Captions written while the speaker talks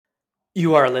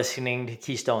You are listening to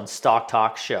Keystone Stock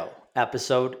Talk Show,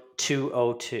 episode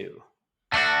 202.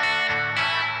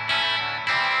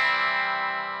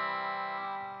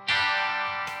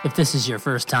 If this is your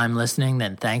first time listening,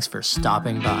 then thanks for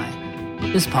stopping by.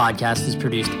 This podcast is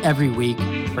produced every week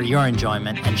for your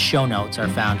enjoyment, and show notes are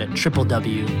found at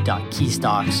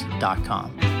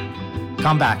www.keystocks.com.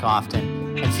 Come back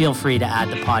often, and feel free to add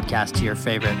the podcast to your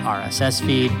favorite RSS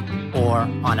feed or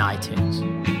on iTunes.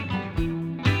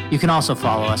 You can also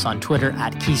follow us on Twitter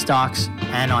at Keystocks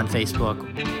and on Facebook,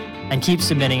 and keep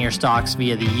submitting your stocks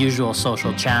via the usual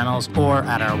social channels or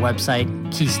at our website,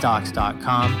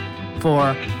 keystocks.com,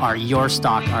 for our Your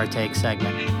Stock Our Take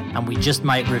segment. And we just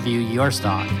might review your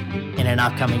stock in an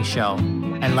upcoming show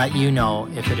and let you know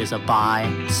if it is a buy,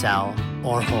 sell,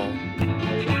 or hold.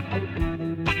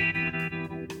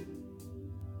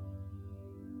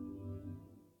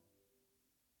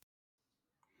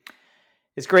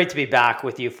 It's great to be back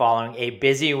with you following a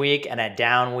busy week and a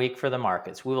down week for the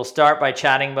markets. We will start by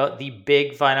chatting about the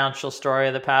big financial story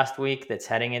of the past week that's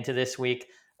heading into this week,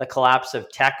 the collapse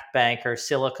of tech banker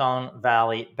Silicon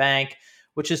Valley Bank,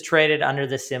 which is traded under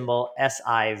the symbol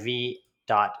SIVB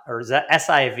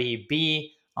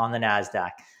on the NASDAQ.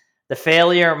 The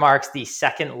failure marks the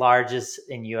second largest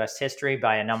in U.S. history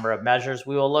by a number of measures.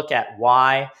 We will look at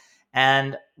why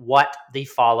and what the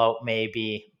fallout may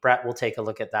be. Brett will take a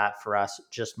look at that for us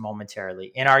just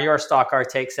momentarily. In our Your Stock Our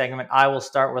Take segment, I will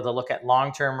start with a look at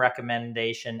long-term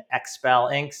recommendation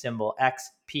XPEL Inc., symbol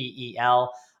XPEL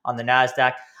on the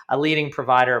NASDAQ, a leading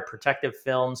provider of protective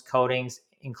films, coatings,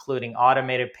 including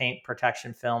automated paint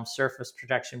protection film, surface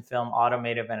protection film,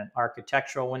 automotive and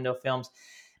architectural window films,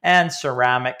 and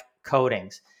ceramic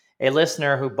coatings. A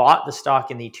listener who bought the stock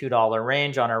in the $2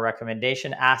 range on our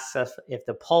recommendation asks us if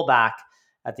the pullback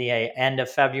at the end of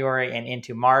February and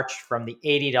into March from the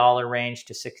 $80 range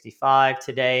to $65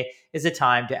 today is a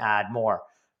time to add more.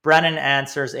 Brennan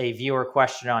answers a viewer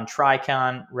question on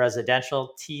Tricon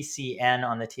Residential, TCN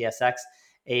on the TSX,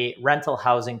 a rental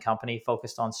housing company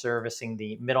focused on servicing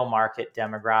the middle market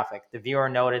demographic. The viewer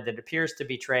noted that it appears to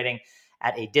be trading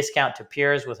at a discount to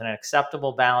peers with an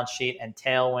acceptable balance sheet and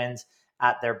tailwinds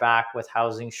at their back with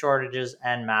housing shortages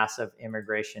and massive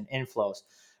immigration inflows.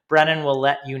 Brennan will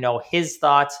let you know his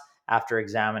thoughts after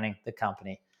examining the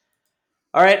company.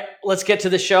 All right, let's get to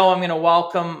the show. I'm going to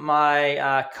welcome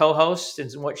my co-host in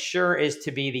what sure is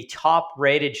to be the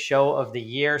top-rated show of the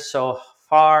year so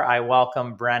far. I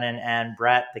welcome Brennan and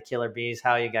Brett, the Killer Bees.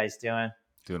 How are you guys doing?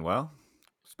 Doing well.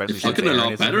 Especially it's looking a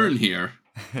lot better in here.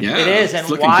 Yeah, it is. And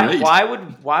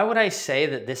why would I say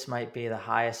that this might be the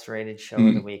highest rated show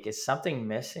of the week? Is something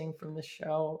missing from the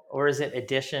show, or is it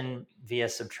addition via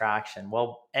subtraction?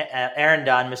 Well, Aaron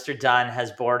Dunn, Mr. Dunn,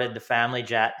 has boarded the family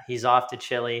jet. He's off to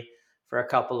Chile for a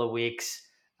couple of weeks.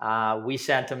 We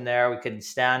sent him there. We couldn't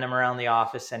stand him around the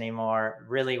office anymore.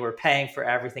 Really, we're paying for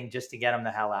everything just to get him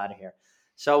the hell out of here.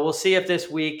 So we'll see if this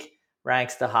week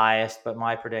ranks the highest, but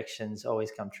my predictions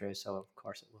always come true. So of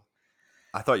course it will.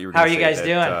 I thought you were. How are you guys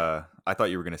doing? I thought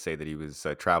you were going to say that he was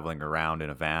traveling around in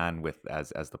a van with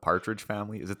as the Partridge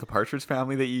Family. Is it the Partridge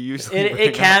Family that you usually?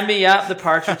 It can be, yeah, the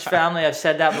Partridge Family. I've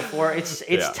said that before. It's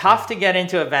tough to get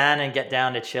into a van and get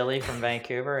down to Chile from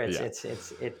Vancouver. He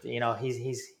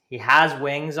has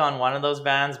wings on one of those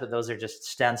vans, but those are just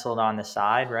stenciled on the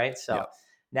side, right? So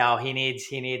now he needs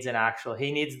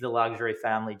the luxury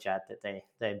family jet that they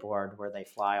board where they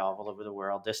fly all over the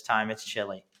world. This time it's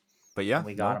Chile. But yeah,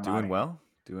 doing well.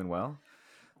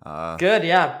 Good,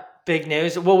 yeah. Big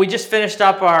news. Well, we just finished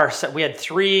up we had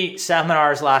 3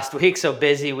 seminars last week, so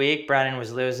busy week. Brennan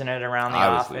was losing it around the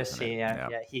office.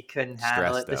 He couldn't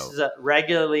handle it. This is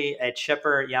regularly a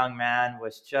chipper young man,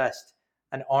 was just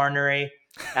an ornery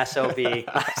SOB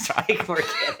last week. We're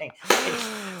kidding.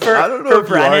 I don't know if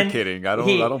Brennan, you are kidding. I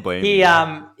don't blame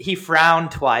you. He frowned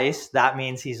twice. That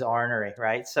means he's ornery,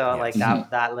 right? So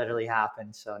that literally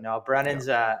happened. So no, Brennan's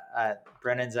a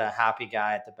happy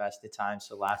guy at the best of times.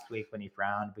 So last week when he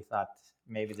frowned, we thought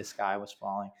maybe the sky was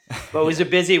falling. But it was a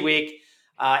busy week.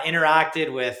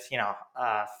 Interacted with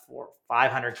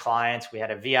 500 clients. We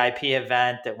had a VIP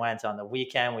event that went on the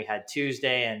weekend. We had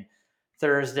Tuesday and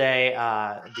Thursday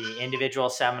the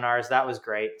individual seminars. That was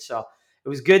great. So it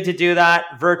was good to do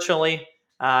that virtually.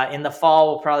 In the fall,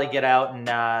 we'll probably get out and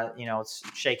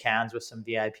shake hands with some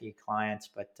VIP clients.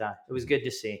 But it was good to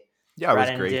see. Yeah,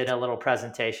 Brennan it was great. Did a little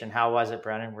presentation. How was it,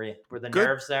 Brennan? Were the good.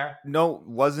 Nerves there? No,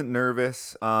 wasn't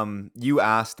nervous. You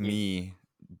asked me,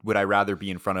 would I rather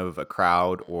be in front of a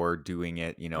crowd or doing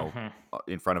it,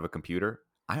 in front of a computer?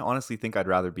 I honestly think I'd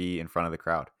rather be in front of the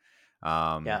crowd.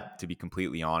 To be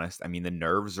completely honest. I mean, the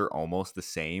nerves are almost the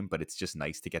same, but it's just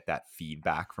nice to get that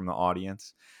feedback from the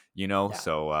audience,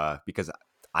 so because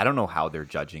I don't know how they're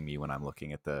judging me when I'm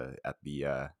looking at the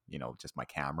just my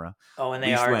camera. Oh, and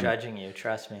they are judging you,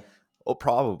 trust me. Oh,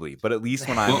 probably, but at least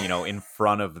when I'm in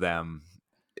front of them,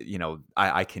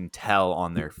 I can tell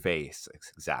on their face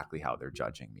exactly how they're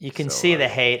judging me. You can see the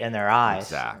hate in their eyes,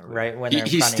 exactly. Right? When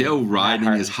he's still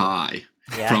riding his high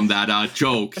from that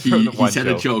joke. He said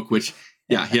a joke, which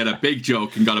he had a big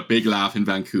joke and got a big laugh in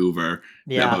Vancouver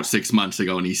about 6 months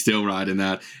ago, and he's still riding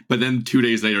that. But then 2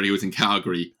 days later, he was in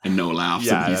Calgary and no laughs,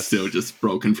 and he's still just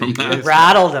broken from that. It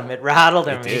rattled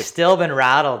him. He's still been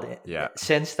rattled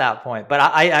since that point. But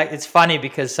I it's funny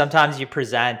because sometimes you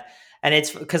present, and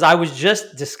it's because I was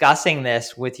just discussing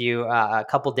this with you a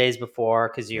couple days before,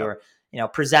 because you were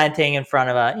presenting in front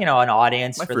of an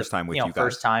audience for first time with you guys.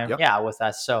 First time with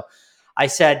us. So I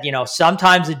said,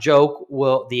 sometimes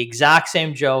the exact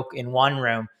same joke in one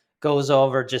room goes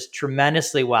over just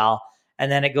tremendously well,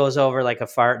 and then it goes over like a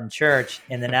fart in church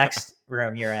in the next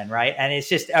room you're in, right? And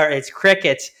it's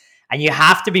crickets, and you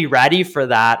have to be ready for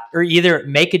that, or either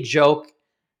make a joke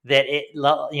that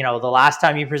the last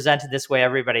time you presented this way,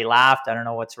 everybody laughed. I don't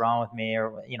know what's wrong with me,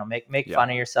 or make fun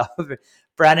of yourself.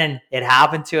 Brennan, it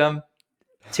happened to him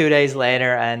 2 days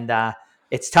later, and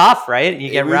it's tough, right? You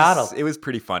get rattled. It was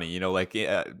pretty funny,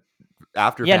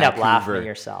 after you Vancouver, end up laughing at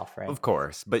yourself, right? Of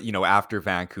course. But, after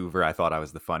Vancouver, I thought I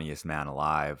was the funniest man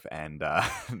alive. And,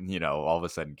 all of a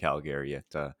sudden Calgary,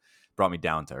 it brought me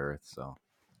down to earth. So,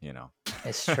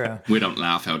 It's true. We don't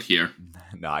laugh out here.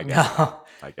 No, I guess.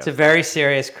 It's a very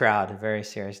serious crowd. Very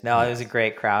serious. No, it was a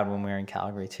great crowd when we were in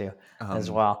Calgary too, as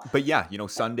well. But yeah,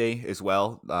 Sunday as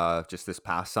well. Just this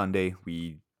past Sunday,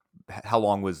 how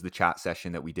long was the chat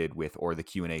session that we did or the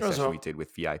Q&A session we did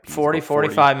with VIP?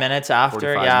 45 minutes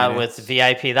after. 45 minutes. With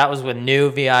VIP. That was with new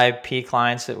VIP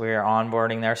clients that we were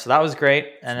onboarding there. So that was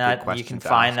great. And you can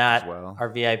find that. Well. Our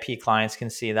VIP clients can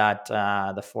see that,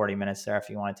 the 40 minutes there, if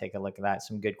you want to take a look at that.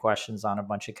 Some good questions on a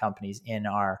bunch of companies in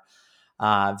our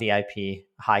VIP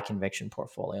high conviction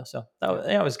portfolio. So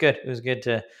it was good. It was good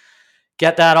to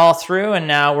get that all through, and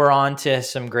now we're on to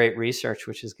some great research,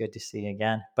 which is good to see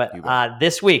again. But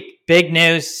this week, big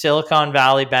news: Silicon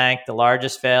Valley Bank, the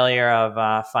largest failure of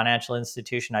a financial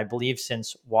institution, I believe,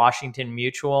 since Washington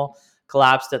Mutual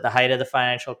collapsed at the height of the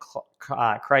financial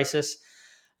crisis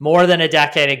more than a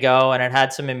decade ago, and it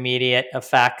had some immediate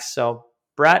effects. So,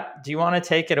 Brett, do you want to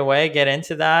take it away, get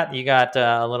into that? You got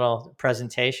a little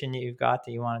presentation you've got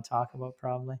that you want to talk about,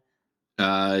 probably?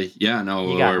 No, you got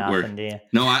nothing, do you?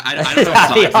 No, I don't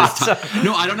have slides this time.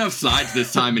 No, I don't have slides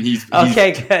this time, and he's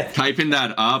good. Typing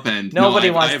that up, and nobody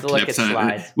wants to look at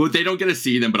slides. Well, they don't get to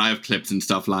see them, but I have clips and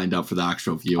stuff lined up for the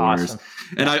actual viewers. Awesome.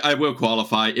 And I will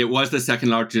qualify. It was the second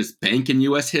largest bank in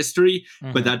U.S. history,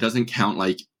 but that doesn't count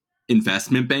like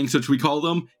investment banks, which we call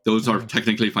them. Those are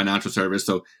technically financial service.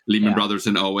 So Lehman Brothers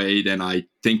in 2008, and I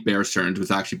think Bear Stearns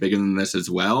was actually bigger than this as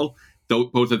well.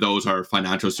 Both of those are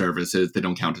financial services. They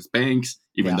don't count as banks,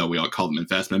 even though we all call them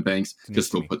investment banks.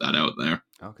 Just we'll put that out there.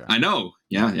 Okay. I know.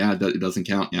 Yeah. It doesn't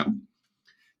count. Yeah.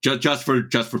 Just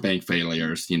for bank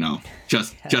failures,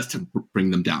 just to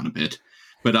bring them down a bit.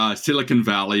 But Silicon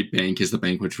Valley Bank is the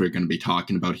bank which we're going to be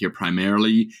talking about here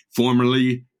primarily.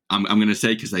 Formerly, I'm going to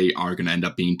say, because they are going to end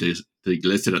up being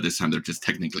delisted at this time. They're just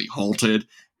technically halted.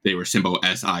 They were symbol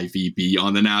SIVB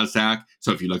on the NASDAQ.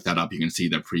 So if you look that up, you can see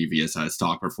the previous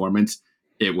stock performance.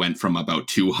 It went from about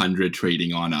 200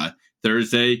 trading on a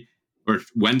Thursday or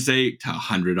Wednesday to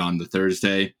 100 on the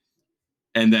Thursday.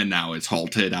 And then now it's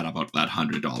halted at about that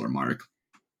 $100 mark.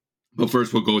 But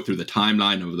first, we'll go through the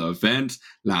timeline of the event.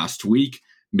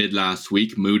 Mid last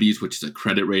week, Moody's, which is a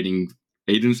credit rating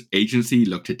agency,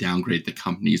 looked to downgrade the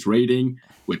company's rating,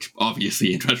 which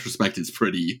obviously in retrospect is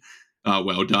pretty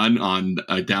well done on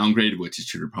a downgrade, which it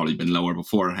should have probably been lower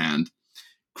beforehand.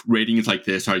 Ratings like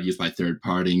this are used by third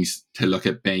parties to look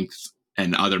at banks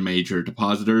and other major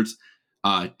depositors.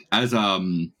 So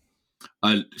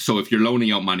if you're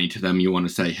loaning out money to them, you want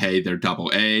to say, hey, they're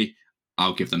AA,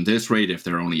 I'll give them this rate. If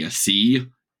they're only a C,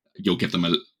 you'll give them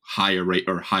a higher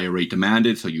rate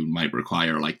demanded. So you might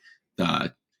require like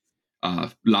the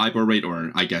LIBOR rate,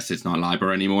 or I guess it's not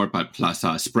LIBOR anymore, but plus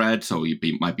spread. So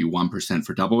might be 1%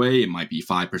 for AA, it might be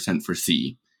 5% for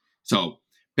C. So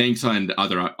banks and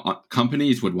other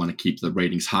companies would want to keep the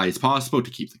ratings high as possible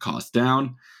to keep the cost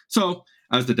down. So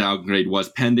as the downgrade was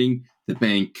pending, the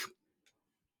bank,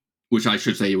 which I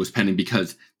should say it was pending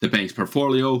because the bank's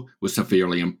portfolio was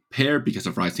severely impaired because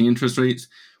of rising interest rates.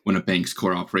 When a bank's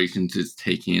core operations is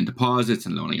taking in deposits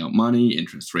and loaning out money,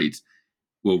 interest rates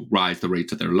will rise the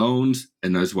rates of their loans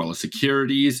and as well as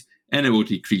securities. and it will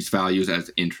decrease values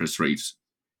as interest rates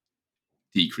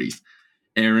decrease.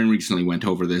 Aaron recently went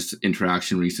over this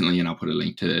interaction recently, and I'll put a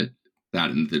link to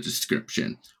that in the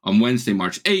description. On Wednesday,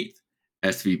 March 8th,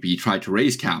 SVB tried to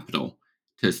raise capital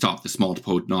to stop the small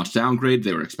to notch downgrade.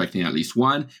 They were expecting at least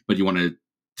one, but you want to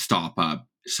stop a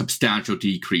substantial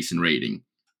decrease in rating.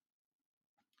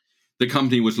 The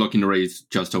company was looking to raise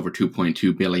just over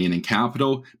 $2.2 billion in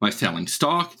capital by selling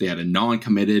stock. They had a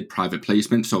non-committed private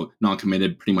placement. So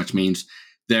non-committed pretty much means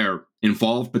they're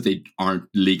involved, but they aren't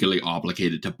legally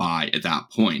obligated to buy at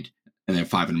that point. And they have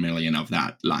 $500 million of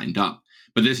that lined up.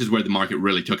 But this is where the market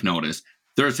really took notice.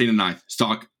 Thursday the 9th,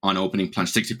 stock on opening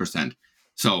plunged 60%.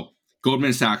 So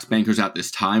Goldman Sachs bankers at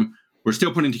this time were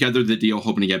still putting together the deal,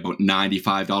 hoping to get about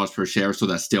 $95 per share. So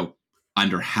that's still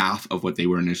under half of what they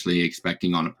were initially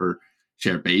expecting on a per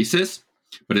share basis.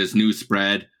 But as news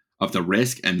spread of the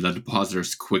risk and the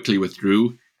depositors quickly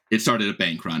withdrew, it started a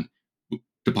bank run.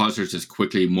 Depositors just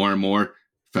quickly, more and more,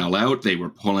 fell out. They were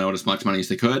pulling out as much money as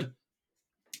they could.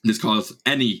 This caused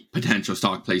any potential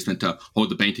stock placement to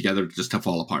hold the bank together just to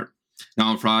fall apart. Now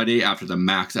on Friday, after the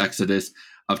max exodus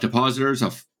of depositors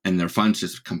and their funds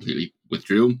just completely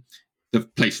withdrew, the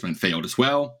placement failed as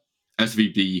well.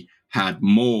 SVB had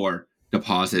more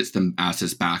deposits than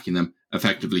assets backing them,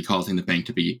 effectively causing the bank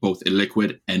to be both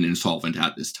illiquid and insolvent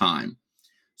at this time.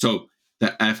 So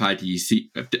the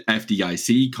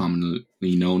FDIC, commonly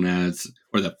known as,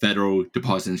 or the Federal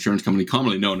Deposit Insurance Company,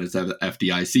 commonly known as the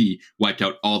FDIC, wiped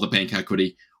out all the bank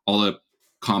equity, all the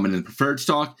common and preferred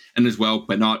stock, and as well,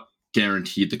 but not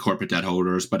guaranteed the corporate debt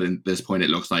holders. But at this point,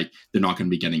 it looks like they're not going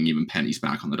to be getting even pennies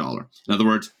back on the dollar. In other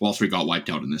words, Wall Street got wiped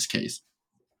out in this case.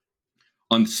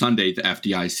 On Sunday, the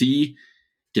FDIC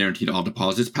guaranteed all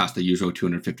deposits past the usual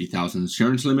 $250,000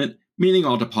 insurance limit, meaning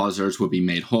all depositors would be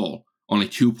made whole. Only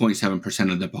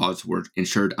 2.7% of the deposits were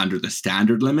insured under the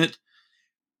standard limit.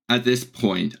 At this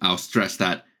point, I'll stress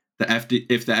that if the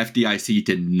FDIC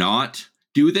did not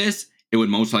do this, it would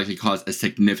most likely cause a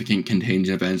significant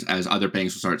contagion event as other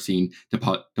banks will start seeing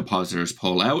depositors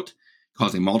pull out,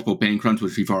 causing multiple bank runs,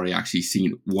 which we've already actually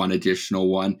seen one additional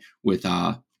one with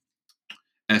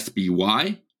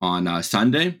SBY on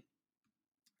Sunday.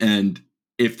 And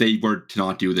if they were to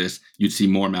not do this, you'd see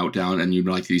more meltdown, and you'd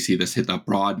likely see this hit the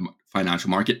broad financial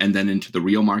market and then into the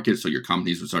real market. So your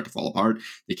companies would start to fall apart.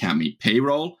 They can't meet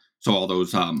payroll. So all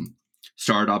those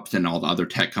startups and all the other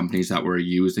tech companies that were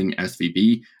using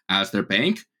SVB as their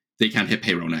bank, they can't hit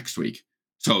payroll next week.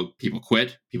 So people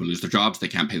quit, people lose their jobs, they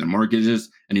can't pay their mortgages,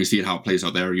 and you see how it plays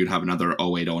out there. You'd have another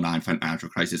 08-09 financial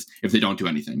crisis if they don't do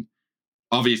anything.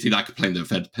 Obviously, that could play in the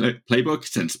Fed playbook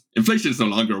since inflation is no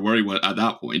longer a worry at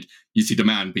that point. You see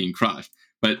demand being crushed.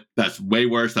 But that's way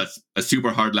worse. That's a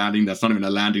super hard landing. That's not even a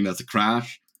landing. That's a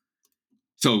crash.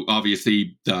 So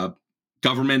obviously, the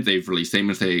government, they've released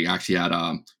statements. They actually had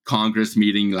a Congress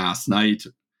meeting last night,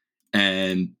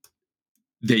 and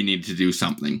they needed to do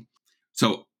something.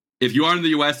 So if you are in the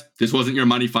US, this wasn't your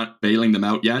money bailing them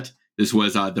out yet. This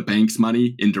was the bank's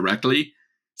money indirectly.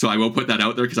 So I will put that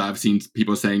out there because I've seen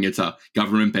people saying it's a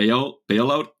government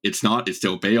bailout. It's not. It's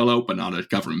still bailout, but not a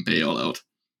government bailout.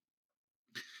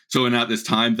 So and at this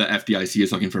time, the FDIC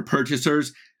is looking for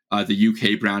purchasers. The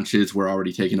UK branches were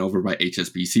already taken over by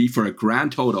HSBC for a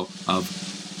grand total of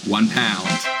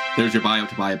 £1. There's your buyout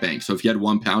to buy a bank. So if you had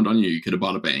 £1 on you, you could have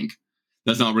bought a bank.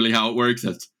 That's not really how it works.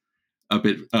 That's a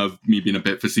bit of me being a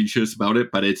bit facetious about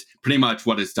it. But it's pretty much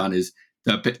what it's done is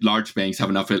the large banks have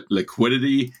enough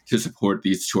liquidity to support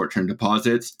these short-term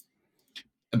deposits,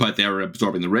 but they're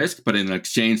absorbing the risk. But in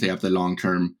exchange, they have the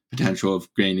long-term potential of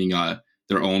gaining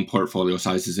their own portfolio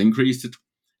sizes increased,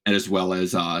 and as well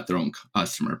as their own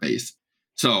customer base.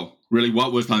 So really,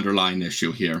 what was the underlying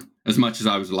issue here? As much as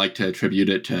I would like to attribute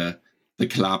it to the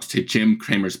collapse to Jim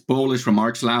Cramer's bullish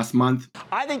remarks last month,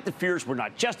 I think the fears were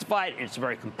not justified, and it's a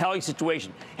very compelling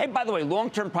situation. Hey, by the way,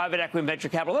 long-term private equity and venture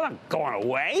capital, they're not going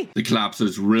away. The collapse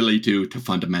is really due to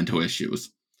fundamental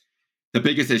issues. The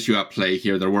biggest issue at play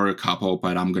here, there were a couple,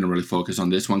 but I'm going to really focus on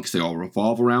this one because they all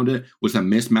revolve around it, was a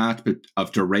mismatch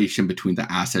of duration between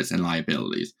the assets and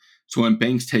liabilities. So when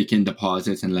banks take in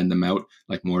deposits and lend them out,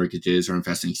 like mortgages or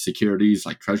investing securities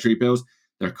like treasury bills,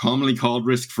 they're commonly called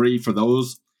risk-free for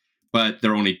those, but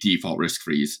they're only default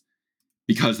risk-frees.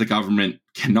 Because the government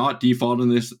cannot default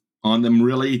on them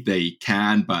really, they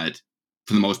can, but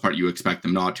for the most part, you expect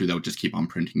them not to. They'll just keep on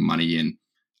printing money.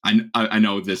 And I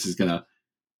know this is going to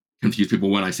confuse people.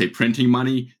 When I say printing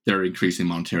money, they're increasing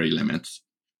monetary limits.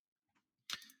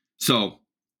 So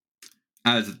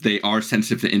as they are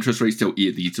sensitive to interest rates, they'll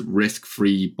eat these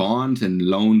risk-free bonds and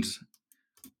loans.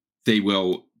 They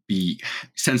will be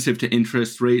sensitive to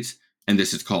interest rates, and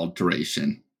this is called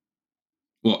duration.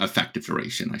 well, effective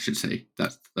duration, I should say.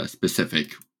 That's the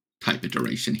specific type of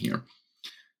duration here.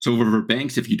 So for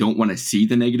banks, if you don't want to see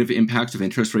the negative impacts of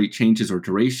interest rate changes or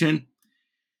duration,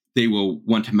 they will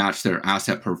want to match their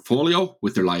asset portfolio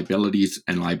with their liabilities,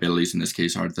 and liabilities in this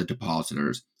case are the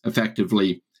depositors.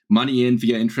 Effectively, money in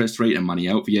via interest rate and money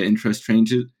out via interest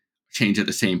change at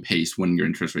the same pace when your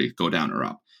interest rates go down or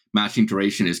up. Matching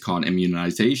duration is called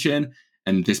immunization,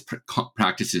 and this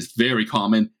practice is very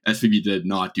common. SVB did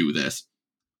not do this.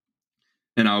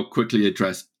 And I'll quickly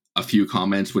address a few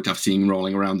comments which I've seen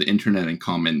rolling around the internet and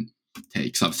common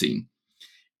takes I've seen.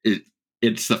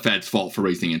 It's the Fed's fault for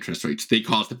raising interest rates. They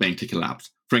caused the bank to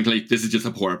collapse. Frankly, this is just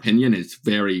a poor opinion. It's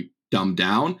very dumbed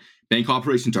down. Bank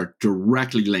operations are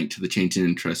directly linked to the change in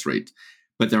interest rates.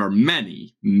 But there are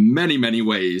many, many, many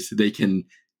ways they can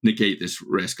negate this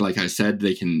risk. Like I said,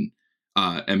 they can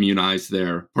immunize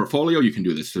their portfolio. You can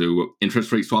do this through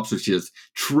interest rate swaps, which is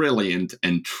trillions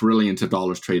and trillions of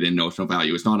dollars traded in notional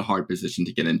value. It's not a hard position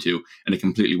to get into, and it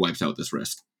completely wipes out this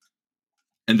risk.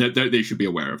 And they should be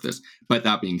aware of this. But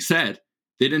that being said,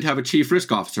 they didn't have a chief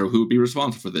risk officer who would be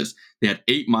responsible for this. They had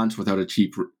 8 months without a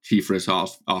chief risk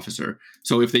officer.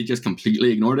 So if they just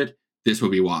completely ignored it, this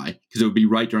would be why. Because it would be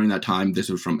right during that time. This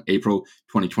was from April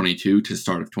 2022 to the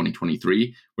start of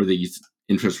 2023, where these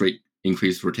interest rate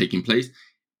increases were taking place.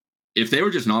 If they were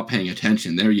just not paying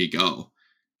attention, there you go.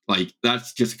 Like,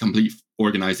 that's just a complete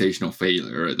organizational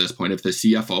failure at this point. If the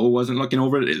CFO wasn't looking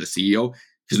over it, the CEO,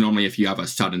 because normally if you have a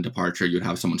sudden departure, you'd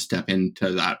have someone step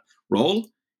into that role.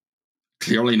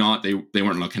 Clearly not. They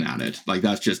weren't looking at it. Like,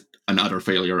 that's just an utter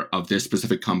failure of this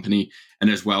specific company.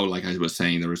 And as well, like I was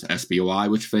saying, there was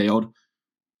SBOI, which failed,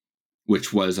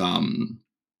 which was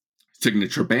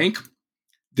Signature Bank.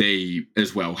 They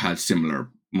as well had similar,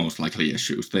 most likely,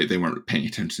 issues. They weren't paying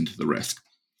attention to the risk.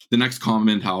 The next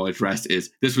comment I'll address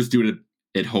is this was due to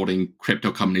it holding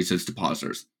crypto companies as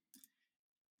depositors.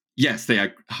 Yes, they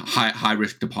had high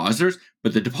risk depositors,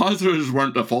 but the depositors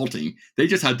weren't defaulting. They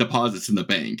just had deposits in the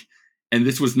bank. And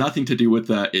this was nothing to do with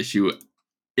the issue.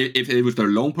 If it was their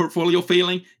loan portfolio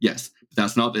failing, yes, but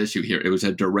that's not the issue here. It was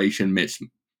a duration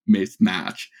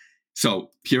mismatch. So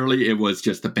purely it was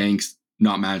just the banks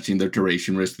not managing their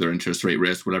duration risk, their interest rate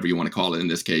risk, whatever you want to call it in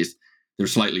this case.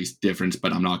 There's slightly different,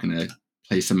 but I'm not going to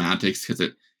play semantics because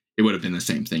it would have been the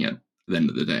same thing at the end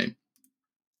of the day.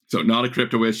 So not a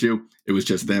crypto issue. It was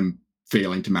just them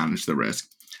failing to manage the risk.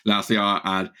 Lastly, I'll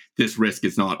add, this risk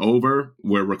is not over.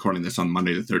 We're recording this on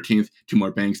Monday the 13th. Two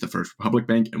more banks, the First Republic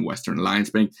Bank and Western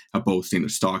Alliance Bank, have both seen their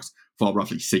stocks fall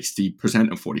roughly 60%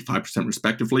 and 45%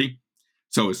 respectively.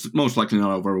 So it's most likely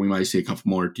not over. We might see a couple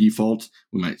more defaults.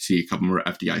 We might see a couple more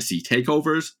FDIC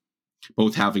takeovers,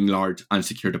 both having large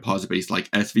unsecured deposit base like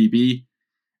SVB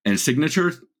and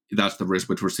Signature. That's the risk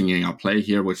which we're seeing at play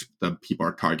here, which the people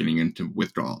are targeting into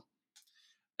withdrawal.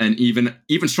 And even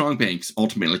strong banks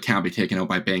ultimately can be taken out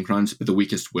by bank runs, but the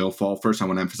weakest will fall first. I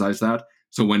want to emphasize that.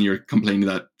 So when you're complaining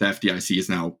that the FDIC is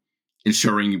now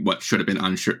insuring what should have been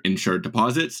uninsured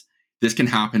deposits, this can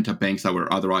happen to banks that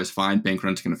were otherwise fine. Bank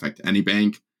runs can affect any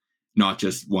bank, not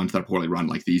just ones that are poorly run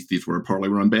like these. These were poorly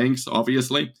run banks,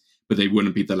 obviously, but they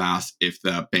wouldn't be the last if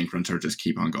the bank runs are just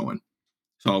keep on going.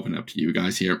 So I'll open it up to you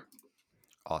guys here.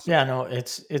 Awesome. Yeah, no,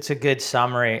 it's a good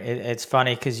summary. It's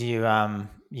funny because you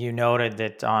noted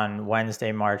that on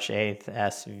Wednesday, March 8th,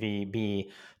 SVB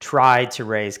tried to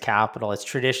raise capital. It's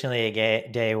traditionally a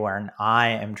day when I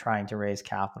am trying to raise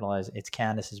capital, as it's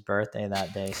Candace's birthday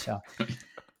that day. So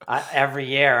every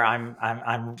year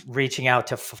I'm reaching out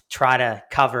to try to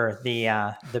cover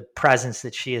the presents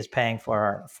that she is paying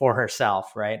for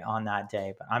herself, right, on that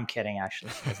day. But I'm kidding,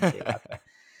 actually. She doesn't do that,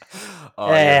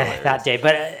 but that day.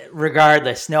 But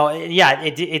regardless, no, yeah,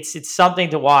 it's something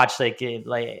to watch. Like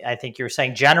I think you were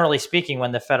saying, generally speaking,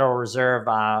 when the Federal Reserve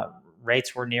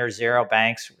rates were near zero,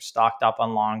 banks were stocked up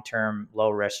on long-term,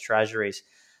 low-risk treasuries.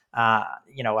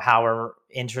 How are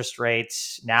interest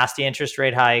rates, nasty interest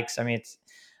rate hikes? I mean, it's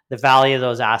the value of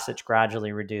those assets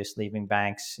gradually reduced, leaving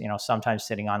banks, sometimes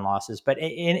sitting on losses. But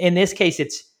in this case,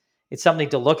 it's something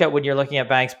to look at when you're looking at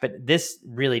banks. But this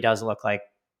really does look like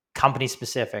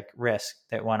company-specific risk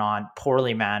that went on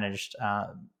poorly managed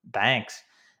banks.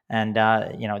 And,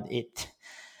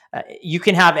 you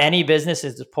can have any business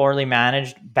that's poorly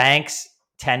managed. Banks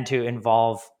tend to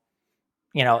involve,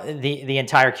 the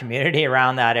entire community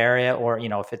around that area, or,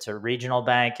 if it's a regional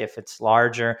bank, if it's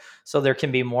larger, so there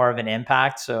can be more of an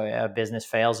impact. So a business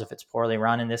fails if it's poorly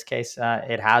run. In this case,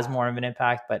 it has more of an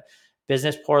impact, but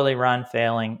business poorly run,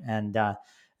 failing. And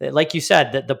like you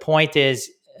said, the point is,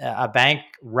 a bank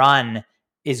run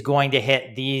is going to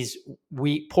hit these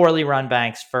poorly run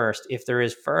banks first. If there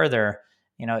is further,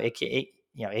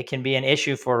 it can be an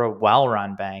issue for a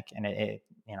well-run bank, and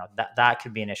that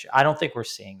could be an issue. I don't think we're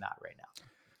seeing that right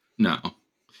now.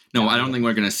 No, I don't think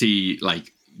we're going to see,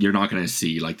 like, you're not going to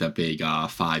see like the big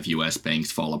 5 US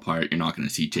banks fall apart. You're not going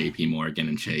to see JP Morgan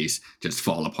and Chase just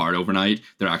fall apart overnight.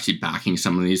 They're actually backing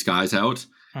some of these guys out,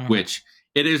 which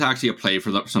it is actually a play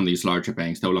for some of these larger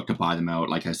banks. They'll look to buy them out.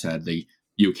 Like I said, the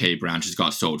UK branches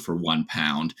got sold for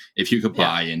 £1. If you could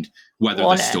buy and weather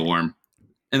the storm.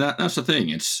 And that's the thing.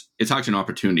 It's actually an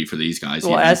opportunity for these guys.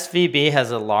 Well, SVB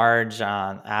has a large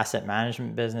asset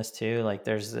management business too. Like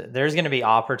there's going to be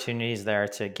opportunities there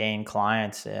to gain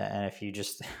clients, and if you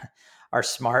just are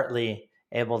smartly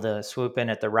able to swoop in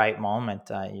at the right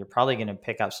moment, you're probably going to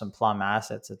pick up some plum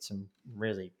assets at some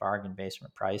really bargain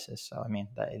basement prices. So I mean,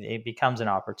 it becomes an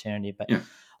opportunity. But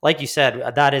like you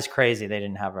said, that is crazy. They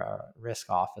didn't have a risk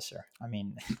officer. I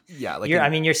mean,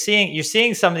 you're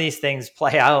seeing some of these things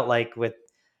play out, like with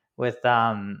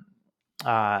the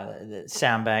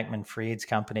Sam Bankman-Fried's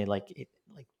company, like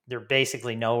there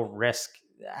basically no risk.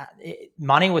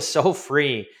 Money was so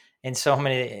free in so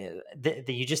many that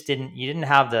you didn't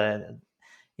have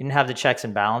the checks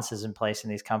and balances in place in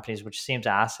these companies, which seems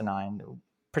asinine,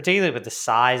 particularly with the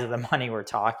size of the money we're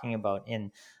talking about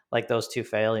in like those 2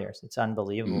 failures. It's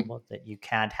unbelievable that you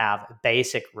can't have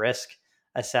basic risk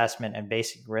assessment and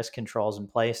basic risk controls in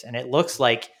place. And it looks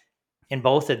like in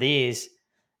both of these,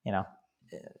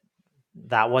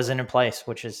 that wasn't in place,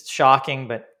 which is shocking,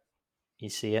 but you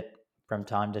see it from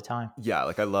time to time. Yeah.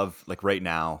 Like I love, like right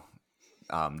now,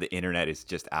 the internet is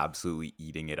just absolutely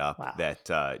eating it up. Wow.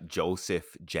 That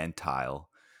Joseph Gentile,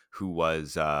 who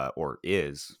was the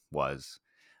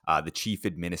chief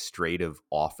administrative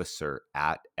officer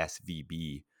at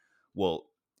SVB. Well,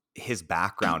 his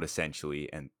background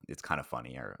essentially, and it's kind of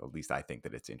funny, or at least I think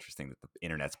that it's interesting that the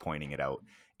internet's pointing it out,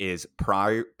 is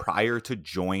prior to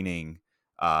joining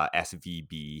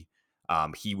SVB,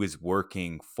 he was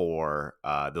working for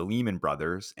the Lehman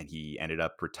Brothers, and he ended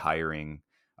up retiring.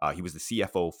 He was the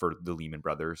CFO for the Lehman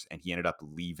Brothers, and he ended up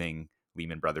leaving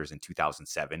Lehman Brothers in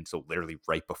 2007. So literally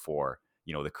right before,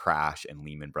 the crash and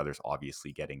Lehman Brothers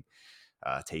obviously getting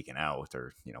taken out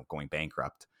or, going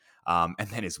bankrupt. And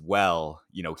then as well,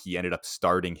 he ended up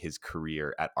starting his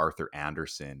career at Arthur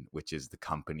Andersen, which is the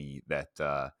company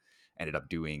that ended up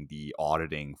doing the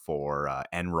auditing for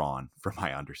Enron, from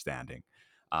my understanding.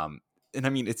 And I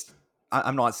mean,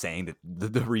 I'm not saying that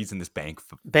the reason this bank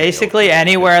basically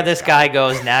anywhere this guy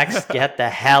goes next, get the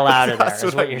hell out of there.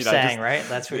 Is what you're saying, right?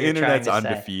 That's what you're trying to say. The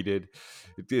internet's undefeated.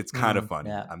 It's kind of funny.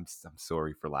 Yeah. I'm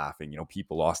sorry for laughing.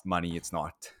 People lost money. It's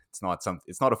not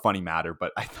a funny matter,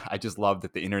 but I just love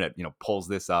that the internet, pulls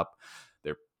this up.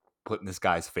 They're putting this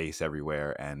guy's face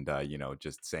everywhere, and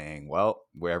just saying, well,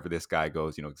 wherever this guy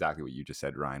goes, exactly what you just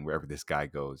said, Ryan. Wherever this guy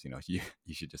goes, you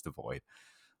should just avoid.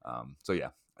 So yeah,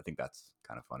 I think that's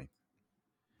kind of funny.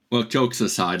 Well, jokes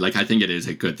aside, like I think it is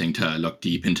a good thing to look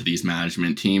deep into these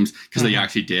management teams, because they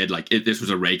actually did, this was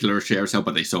a regular share sale,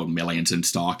 but they sold millions in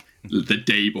stock the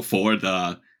day before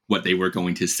what they were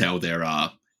going to sell their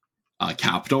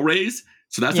capital raise.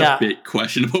 So that's a bit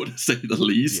questionable, to say the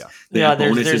least. Yeah,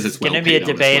 there's going to be a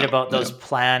debate about those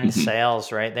planned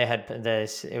sales, right? They had I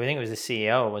think it was the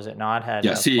CEO, was it not? Had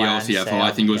CEO, CFO. Sale.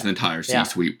 I think it was an entire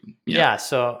C-suite. Yeah.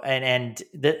 So and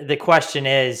the question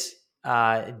is,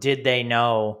 did they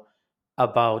know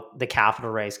about the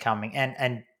capital raise coming?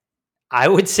 And I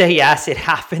would say yes, it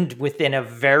happened within a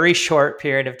very short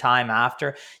period of time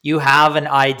after. You have an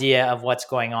idea of what's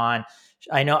going on.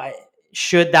 I know.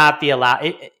 Should that be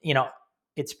allowed?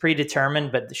 It's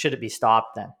predetermined, but should it be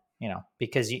stopped then?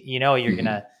 Because you're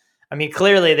gonna. I mean,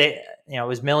 clearly it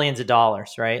was millions of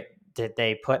dollars, right? That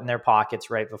they put in their pockets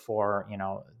right before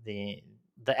the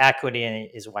equity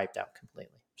is wiped out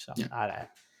completely. So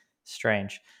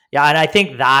strange. Yeah, and I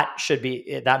think that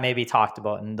may be talked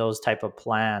about, and those type of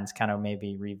plans kind of may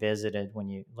be revisited when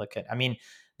you look at. I mean,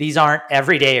 these aren't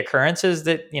everyday occurrences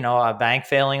that a bank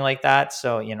failing like that.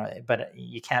 So but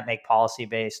you can't make policy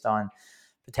based on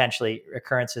potentially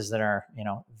occurrences that are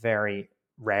very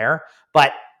rare.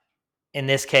 But in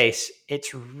this case,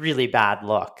 it's really bad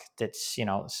luck that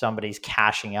somebody's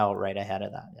cashing out right ahead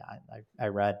of that. Yeah, I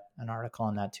read an article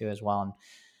on that too as well, and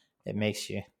it makes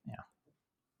you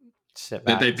sit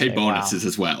back. They pay bonuses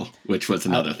as well, which was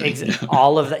another thing.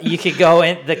 All of that, you could go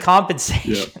in the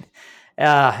compensation.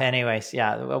 Anyways,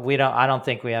 I don't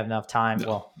think we have enough time.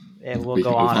 No. We'll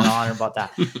go on and on about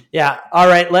that. Yeah. All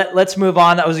right. Let's move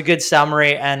on. That was a good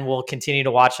summary, and we'll continue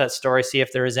to watch that story, see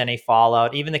if there is any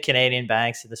fallout. Even the Canadian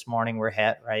banks this morning were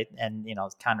hit, right? And,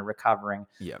 kind of recovering.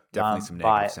 Yeah, definitely some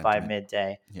negative sentiment by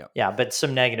midday. Yeah. Yeah. But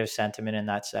some negative sentiment in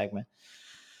that segment.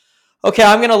 Okay,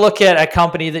 I'm going to look at a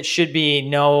company that should be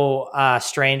no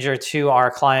stranger to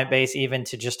our client base, even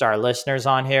to just our listeners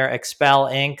on here.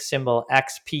 XPEL Inc., symbol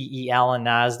XPEL in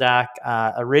NASDAQ.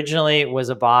 Originally was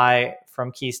a buy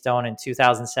from Keystone in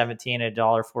 2017 at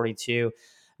 $1.42.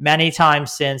 Many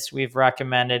times since we've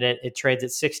recommended it. It trades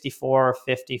at 64,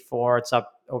 54. It's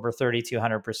up over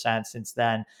 3,200% since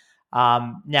then.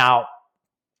 Now,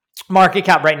 market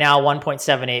cap right now,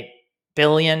 1.78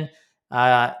 billion.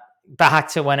 Back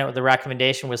to when the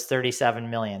recommendation was 37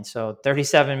 million. So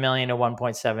 37 million to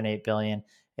 1.78 billion.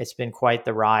 It's been quite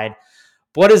the ride.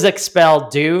 What does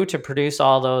XPEL do to produce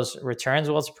all those returns?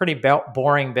 Well, it's a pretty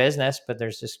boring business, but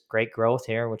there's just great growth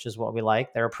here, which is what we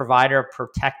like. They're a provider of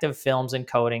protective films and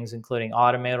coatings, including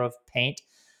automotive paint,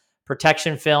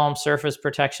 protection film, surface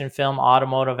protection film,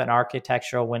 automotive and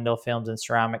architectural window films, and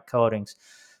ceramic coatings.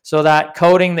 So that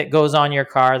coating that goes on your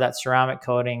car, that ceramic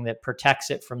coating that protects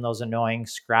it from those annoying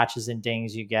scratches and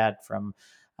dings you get from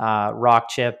rock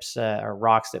chips or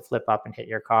rocks that flip up and hit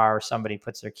your car, or somebody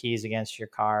puts their keys against your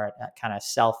car, that kind of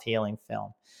self-healing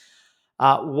film.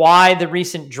 Why the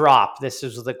recent drop? This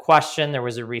is the question. There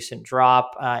was a recent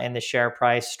drop in the share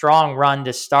price. Strong run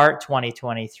to start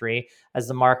 2023 as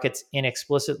the markets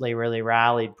inexplicitly really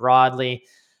rallied broadly.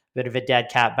 Bit of a dead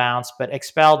cat bounce, but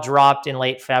XPEL dropped in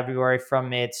late February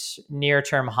from its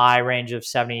near-term high range of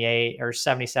 $78 or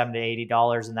 $77 to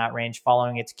 $80 in that range,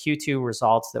 following its Q2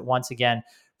 results that once again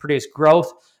produced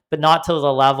growth, but not to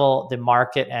the level the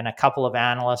market and a couple of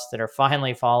analysts that are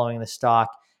finally following the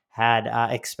stock had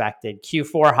expected.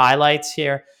 Q4 highlights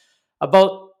here: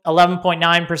 about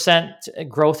 11.9%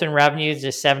 growth in revenues to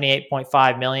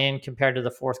 $78.5 million compared to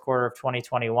the fourth quarter of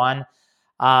 2021.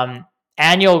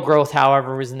 Annual growth,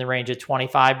 however, was in the range of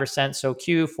 25%, so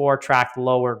Q4 tracked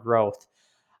lower growth.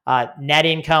 Net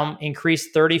income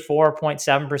increased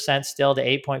 34.7% still to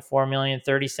 $8.4 million,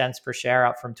 30 cents per share,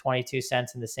 up from 22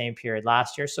 cents in the same period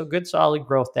last year. So good, solid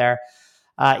growth there.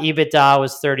 EBITDA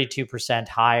was 32%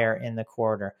 higher in the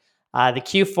quarter. The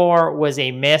Q4 was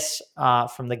a miss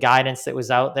from the guidance that was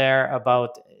out there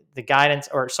about the guidance,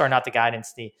 or sorry, not the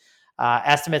guidance, the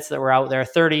estimates that were out there.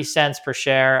 30 cents per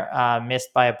share,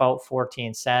 missed by about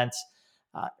 14 cents.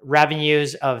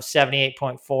 Revenues of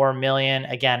 $78.4 million,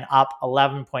 again, up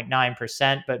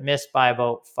 11.9%, but missed by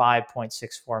about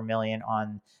 $5.64 million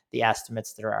on the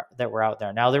estimates that were out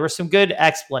there. Now, there was some good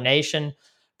explanation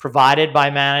provided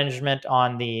by management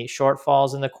on the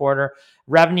shortfalls in the quarter.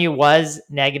 Revenue was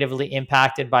negatively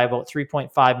impacted by about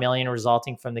 $3.5 million,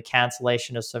 resulting from the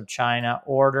cancellation of some China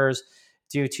orders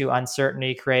due to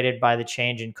uncertainty created by the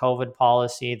change in COVID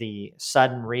policy, the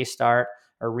sudden restart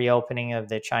or reopening of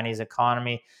the Chinese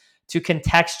economy. To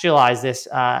contextualize this,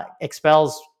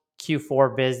 XPEL's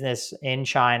Q4 business in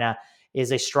China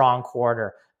is a strong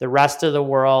quarter. The rest of the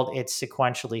world, it's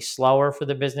sequentially slower for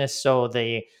the business. So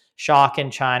the shock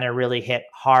in China really hit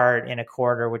hard in a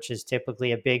quarter, which is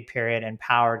typically a big period and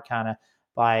powered kind of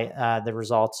by the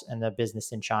results in the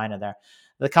business in China there.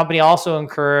 The company also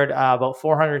incurred about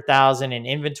 $400,000 in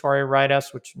inventory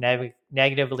write-ups, which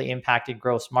negatively impacted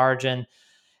gross margin.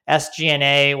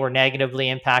 SG&A were negatively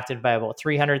impacted by about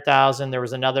 $300,000. There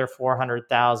was another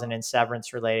 $400,000 in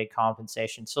severance-related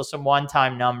compensation. So some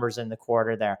one-time numbers in the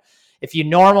quarter there. If you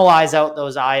normalize out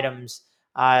those items,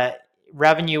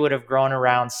 revenue would have grown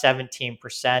around 17%,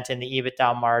 and the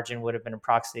EBITDA margin would have been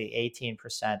approximately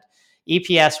 18%.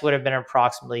 EPS would have been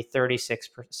approximately 36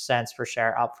 cents per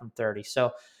share, up from 30.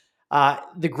 So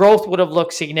the growth would have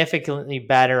looked significantly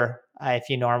better if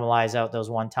you normalize out those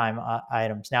one-time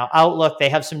items. Now, outlook, they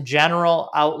have some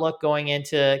general outlook going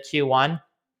into Q1.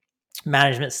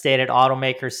 Management stated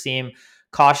automakers seem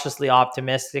cautiously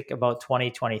optimistic about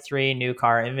 2023. New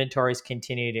car inventories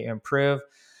continue to improve.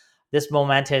 This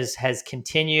momentum has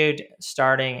continued,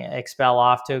 starting XPEL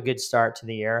off to a good start to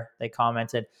the year, they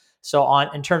commented. So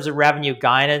in terms of revenue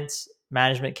guidance,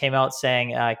 management came out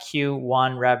saying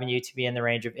Q1 revenue to be in the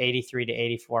range of 83 to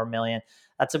 84 million.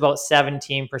 That's about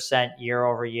 17% year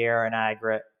over year in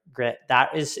aggregate.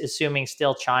 That is assuming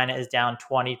still China is down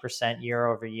 20% year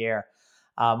over year.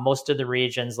 Most of the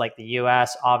regions like the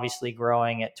US obviously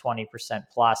growing at 20%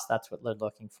 plus. That's what they're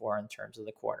looking for in terms of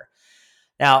the quarter.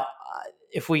 Now,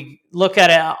 if we look at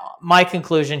it, my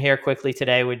conclusion here quickly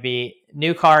today would be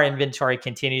new car inventory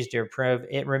continues to improve.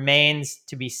 It remains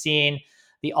to be seen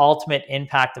the ultimate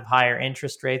impact of higher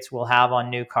interest rates will have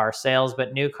on new car sales,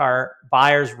 but new car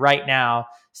buyers right now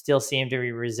still seem to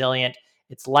be resilient.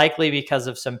 It's likely because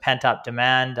of some pent-up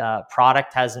demand.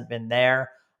 Product hasn't been there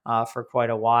for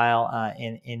quite a while.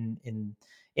 In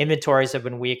inventories have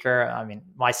been weaker. I mean,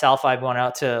 myself, I went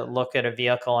out to look at a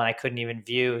vehicle and I couldn't even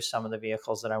view some of the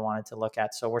vehicles that I wanted to look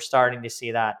at. So we're starting to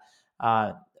see that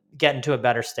get into a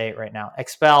better state right now.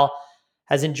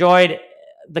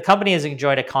 The company has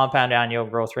enjoyed a compound annual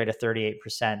growth rate of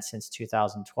 38% since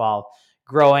 2012,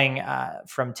 growing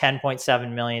from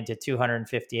 10.7 million to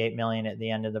 258 million at the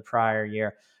end of the prior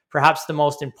year. Perhaps the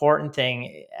most important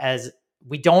thing, as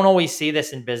we don't always see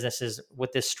this in businesses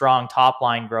with this strong top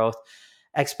line growth,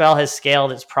 XPEL has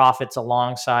scaled its profits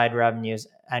alongside revenues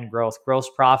and growth. Gross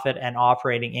profit and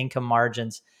operating income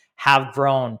margins have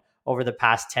grown over the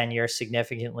past 10 years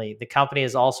significantly. The company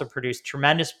has also produced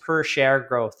tremendous per share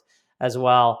growth, as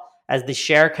well as the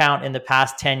share count in the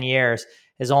past 10 years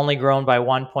has only grown by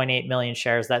 1.8 million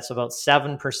shares. That's about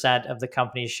 7% of the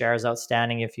company's shares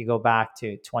outstanding if you go back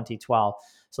to 2012.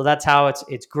 So that's how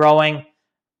it's growing,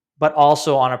 but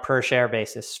also on a per share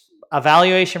basis. A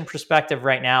valuation perspective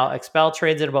right now, XPEL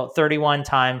trades at about 31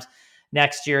 times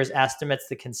next year's estimates.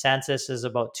 The consensus is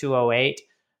about 208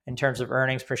 in terms of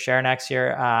earnings per share next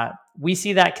year. We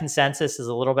see that consensus is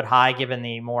a little bit high given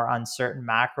the more uncertain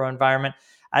macro environment.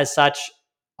 As such,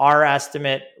 our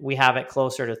estimate, we have it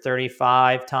closer to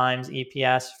 35 times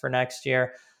EPS for next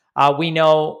year. We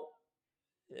know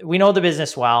the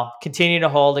business well, continue to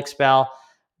hold XPEL,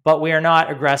 but we are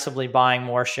not aggressively buying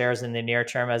more shares in the near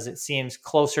term as it seems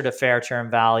closer to fair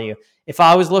term value. If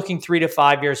I was looking 3 to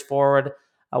 5 years forward,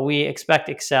 we expect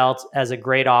XPEL as a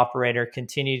great operator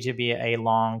continue to be a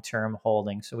long-term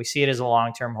holding. So we see it as a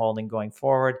long-term holding going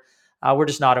forward. We're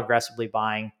just not aggressively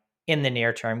buying in the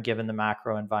near term given the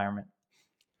macro environment.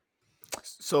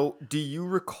 So do you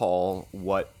recall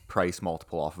what price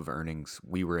multiple off of earnings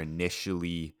we were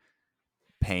initially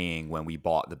paying when we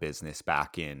bought the business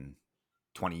back in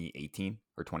 2018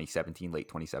 or 2017, late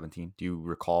 2017? Do you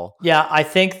recall? Yeah, I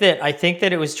think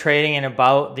that it was trading in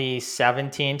about the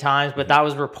 17 times, but that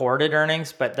was reported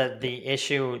earnings. But the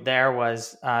issue there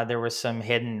was some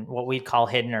what we'd call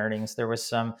hidden earnings. There was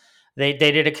some. They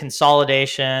did a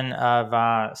consolidation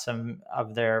of some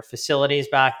of their facilities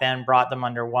back then, brought them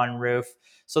under one roof.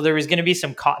 So there was going to be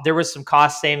some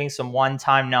cost savings, some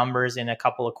one-time numbers in a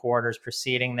couple of quarters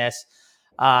preceding this.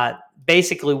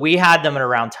 Basically, we had them at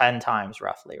around 10 times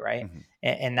roughly, right?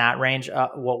 In that range,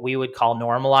 what we would call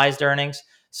normalized earnings.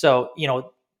 So,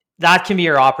 that can be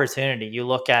your opportunity. You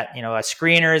look at, a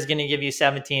screener is going to give you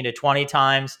 17 to 20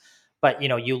 times. But,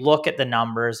 you look at the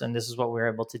numbers, and this is what we were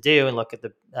able to do, and look at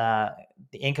the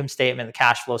income statement, the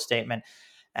cash flow statement,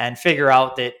 and figure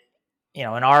out that, in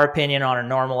our opinion, on a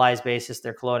normalized basis,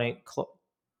 they're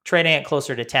trading at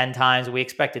closer to 10 times. We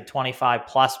expected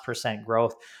 25+%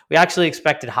 growth. We actually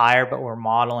expected higher, but we're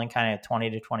modeling kind of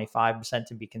 20 to 25%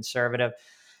 to be conservative.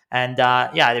 And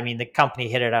the company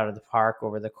hit it out of the park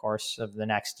over the course of the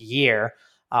next year.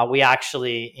 We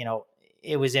actually,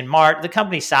 it was in March. The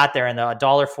company sat there in the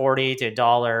 $1.40 to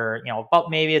 $1, about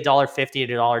maybe $1.50 to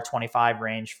 $1.25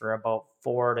 range for about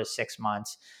 4 to 6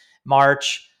 months.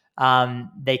 March,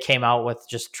 they came out with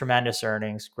just tremendous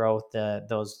earnings growth.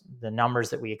 The numbers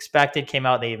that we expected came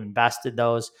out. They even bested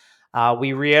those.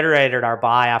 We reiterated our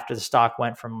buy after the stock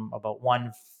went from about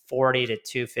 140 to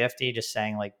 250, just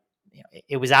saying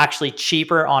it was actually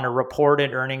cheaper on a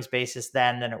reported earnings basis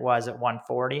then than it was at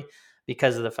 140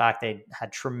 because of the fact they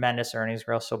had tremendous earnings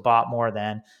growth. So bought more at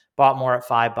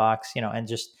 $5, and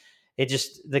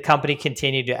the company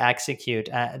continued to execute.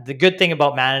 The good thing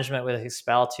about management with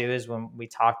XPEL too is when we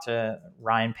talked to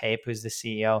Ryan Pape, who's the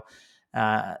CEO,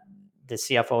 the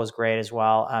CFO is great as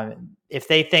well. If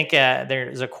they think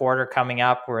there's a quarter coming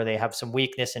up where they have some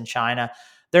weakness in China,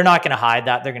 they're not going to hide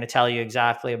that. They're going to tell you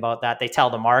exactly about that. They tell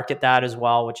the market that as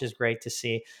well, which is great to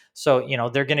see. So,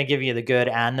 they're going to give you the good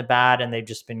and the bad, and they've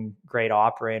just been great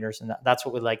operators. And that's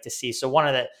what we'd like to see. So one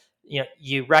of the,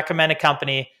 you recommend a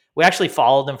company. We actually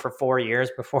followed them for 4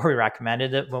 years before we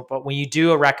recommended it. But when you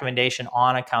do a recommendation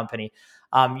on a company,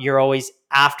 you're always,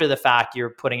 after the fact, you're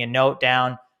putting a note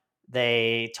down.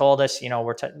 They told us,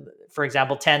 for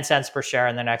example, 10 cents per share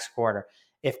in the next quarter.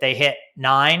 If they hit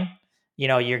 9,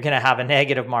 you're going to have a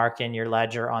negative mark in your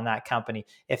ledger on that company.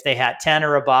 If they had 10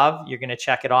 or above, you're going to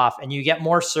check it off, and you get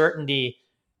more certainty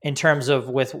in terms of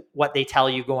with what they tell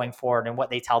you going forward and what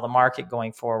they tell the market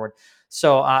going forward.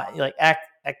 So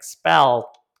XPEL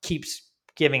keeps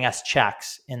giving us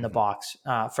checks in the box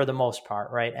for the most part,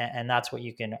 right? And that's what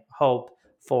you can hope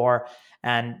for.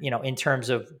 And, in terms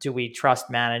of, do we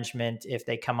trust management if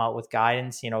they come out with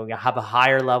guidance? We have a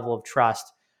higher level of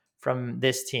trust from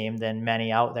this team than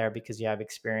many out there because you have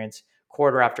experience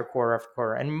quarter after quarter after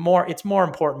quarter, and it's more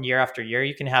important year after year.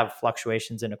 You can have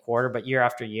fluctuations in a quarter, but year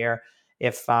after year,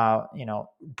 if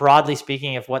broadly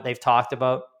speaking, if what they've talked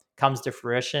about comes to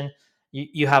fruition,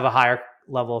 you have a higher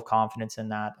level of confidence in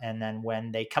that. And then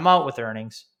when they come out with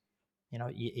earnings,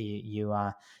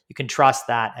 you can trust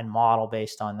that and model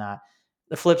based on that.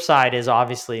 The flip side is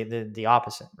obviously the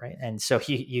opposite, right? And so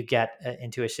you get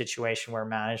into a situation where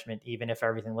management, even if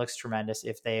everything looks tremendous,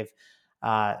 if they've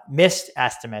missed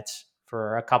estimates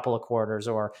for a couple of quarters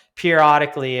or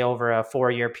periodically over a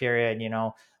 4-year period,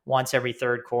 once every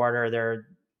third quarter,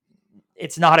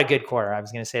 it's not a good quarter. I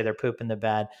was going to say they're pooping the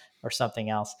bed or something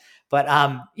else, but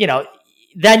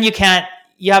then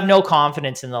you have no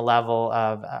confidence in the level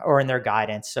of or in their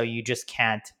guidance, so you just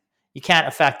can't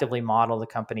effectively model the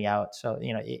company out. So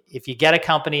if you get a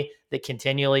company that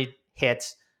continually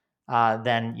hits,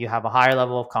 then you have a higher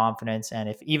level of confidence.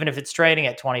 And even if it's trading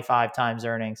at 25 times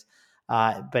earnings,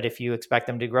 but if you expect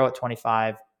them to grow at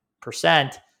 25%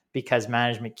 because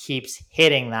management keeps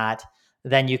hitting that,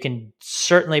 then you can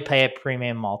certainly pay a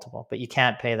premium multiple, but you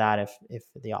can't pay that if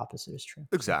the opposite is true.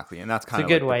 Exactly. And that's kind of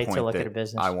a good like way the point to look that at a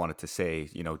business. I wanted to say,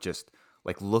 just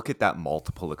like look at that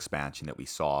multiple expansion that we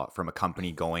saw from a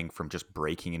company going from just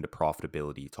breaking into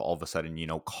profitability to all of a sudden,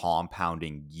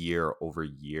 compounding year over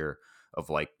year of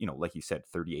like you said,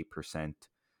 38%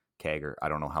 CAGR. I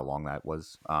don't know how long that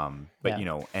was. But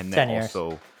and then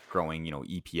also growing,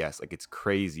 EPS. Like it's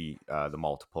crazy, the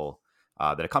multiple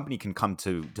that a company can come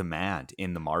to demand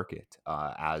in the market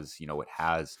as, it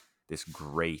has this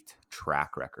great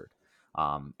track record.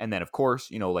 And then, of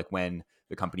course, like when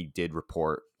the company did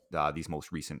report these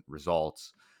most recent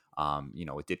results,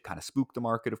 it did kind of spook the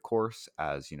market, of course,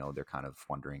 as, they're kind of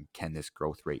wondering, can this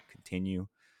growth rate continue?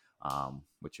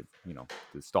 Which,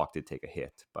 the stock did take a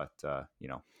hit, but,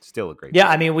 still a great. Yeah.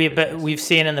 I mean, we've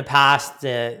seen in the past,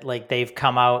 like they've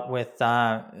come out with,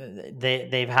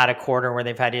 they've had a quarter where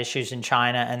they've had issues in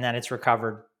China and then it's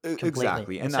recovered completely.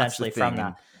 Exactly. And essentially that's the thing. from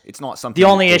that. It's not something. The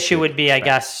only issue would be, I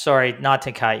guess, sorry, not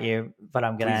to cut you, but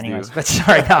I'm going to anyways, but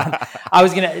sorry, no, I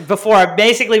was going to, before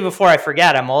I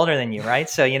forget, I'm older than you, right?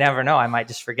 So you never know. I might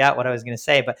just forget what I was going to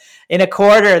say, but in a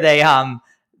quarter, they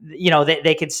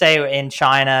could say in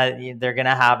China, they're going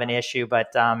to have an issue, but,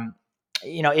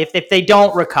 if they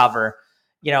don't recover,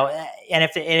 and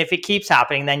if it keeps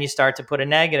happening, then you start to put a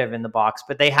negative in the box,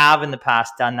 but they have in the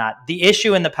past done that. The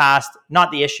issue in the past,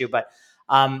 not the issue, but,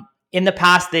 in the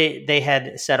past, they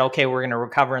had said, okay, we're going to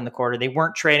recover in the quarter. They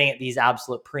weren't trading at these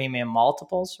absolute premium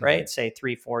multiples, right? Say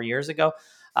 3-4 years ago.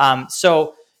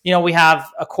 So, we have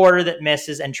a quarter that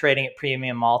misses and trading at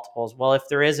premium multiples. Well, if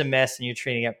there is a miss and you're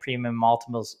trading at premium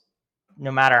multiples,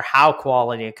 no matter how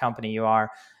quality a company you are,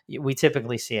 we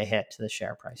typically see a hit to the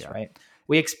share price, right?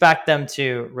 We expect them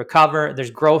to recover.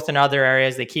 There's growth in other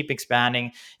areas. They keep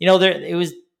expanding. It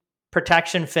was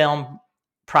protection film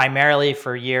primarily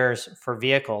for years for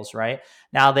vehicles, right?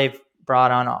 Now they've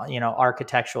brought on,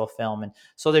 architectural film. And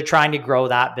so they're trying to grow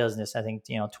that business, I think,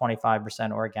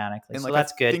 25% organically. And so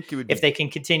that's good. If they can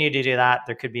continue to do that,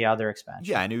 there could be other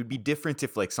expansion. Yeah. And it would be different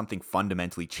if like something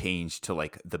fundamentally changed to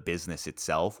like the business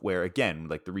itself, where again,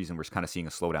 like the reason we're kind of seeing a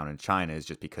slowdown in China is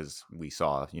just because we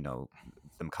saw,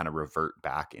 them kind of revert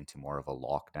back into more of a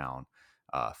lockdown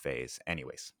phase.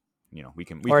 Anyways, we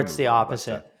can it's the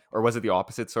opposite. Or was it the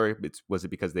opposite? Sorry, was it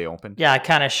because they opened? Yeah, it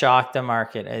kind of shocked the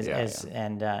market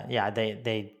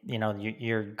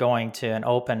you're going to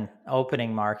an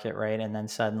opening market, right? And then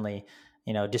suddenly,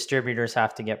 distributors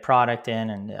have to get product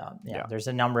in, and there's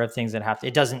a number of things that have to.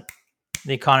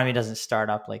 The economy doesn't start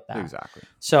up like that. Exactly.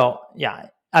 So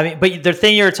I mean, but the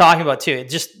thing you were talking about too,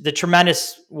 just the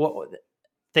tremendous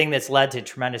thing that's led to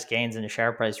tremendous gains in the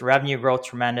share price, revenue growth,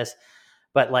 tremendous.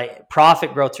 But like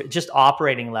profit growth, just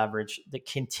operating leverage, the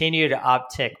continue to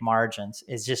uptick margins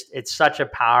it's such a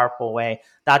powerful way.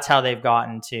 That's how they've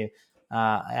gotten to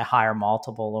a higher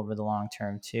multiple over the long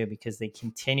term too, because they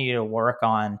continue to work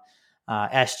on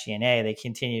SG&A. They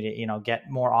continue to,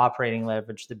 get more operating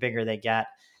leverage the bigger they get,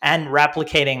 and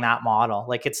replicating that model.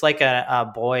 Like it's like a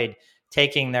Boyd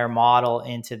taking their model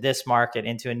into this market,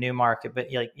 into a new market. But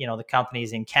the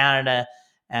companies in Canada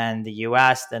and the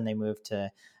US, then they move to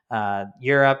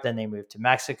Europe, then they move to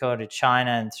Mexico, to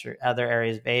China, and through other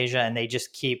areas of Asia, and they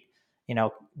just keep,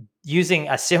 using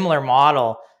a similar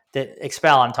model that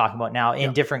XPEL I'm talking about now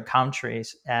in different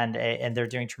countries, and they're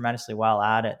doing tremendously well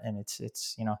at it, and it's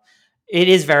it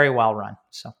is very well run.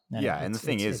 So and the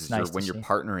thing is nice when you're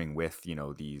partnering with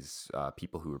these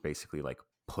people who are basically like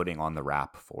putting on the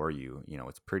wrap for you,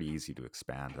 it's pretty easy to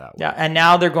expand that way. Yeah, and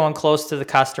now they're going close to the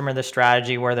customer, the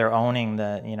strategy where they're owning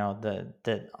the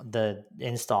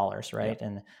installers, right? Yeah.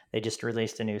 And they just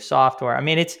released a new software. I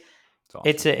mean, it's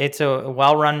awesome. It's a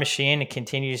well-run machine. It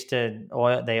continues to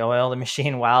oil the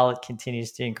machine well. It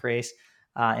continues to increase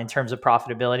in terms of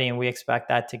profitability, and we expect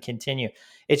that to continue.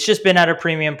 It's just been at a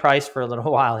premium price for a little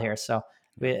while here, so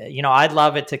I'd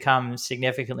love it to come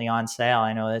significantly on sale.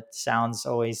 I know it sounds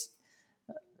always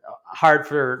hard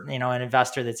for, an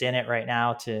investor that's in it right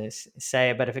now to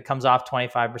say, but if it comes off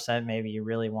 25%, maybe you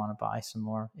really want to buy some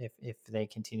more if they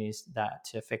continue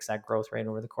to fix that growth rate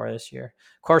over the course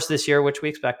this year, which we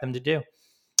expect them to do.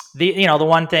 The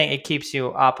one thing it keeps you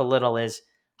up a little is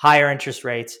higher interest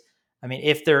rates. I mean,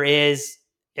 if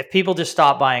people just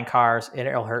stop buying cars,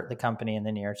 it'll hurt the company in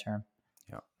the near term.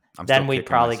 Yeah. Then we'd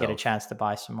probably get a chance to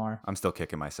buy some more. I'm still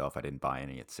kicking myself. I didn't buy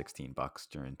any at $16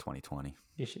 during 2020.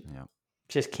 You should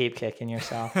just keep kicking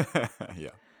yourself. Yeah.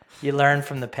 You learn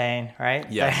from the pain, right?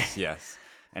 Yes.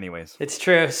 Anyways. It's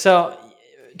true. So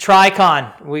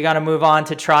Tricon, we got to move on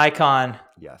to Tricon.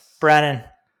 Yes. Brennan,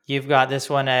 you've got this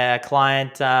one, a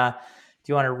client. Do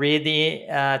you want to read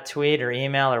the tweet or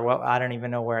email or what? I don't even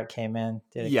know where it came in.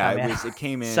 It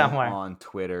came in somewhere on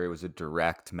Twitter. It was a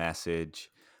direct message.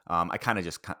 I kind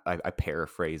of I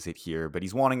paraphrase it here, but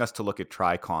he's wanting us to look at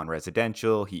Tricon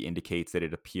Residential. He indicates that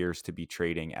it appears to be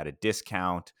trading at a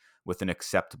discount with an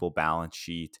acceptable balance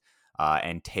sheet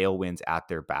and tailwinds at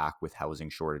their back with housing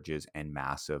shortages and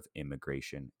massive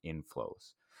immigration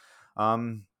inflows.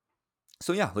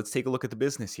 So let's take a look at the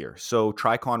business here. So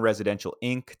Tricon Residential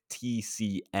Inc.,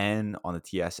 TCN on the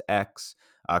TSX,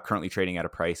 currently trading at a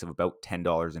price of about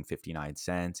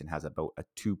 $10.59 and has about a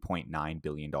 $2.9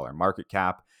 billion market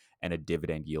cap and a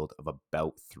dividend yield of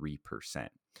about 3%.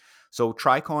 So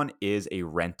Tricon is a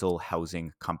rental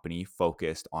housing company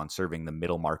focused on serving the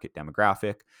middle market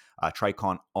demographic.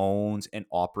 Tricon owns and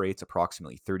operates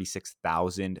approximately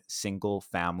 36,000 single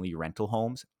family rental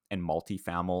homes and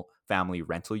multi-family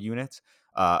rental units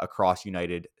across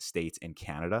United States and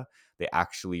Canada. They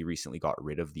actually recently got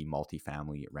rid of the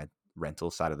multi-family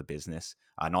rental side of the business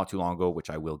not too long ago,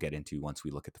 which I will get into once we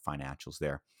look at the financials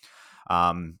there.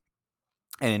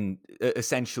 And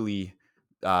essentially,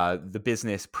 the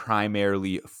business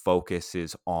primarily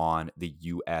focuses on the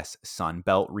U.S. Sun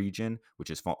Belt region,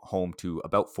 which is home to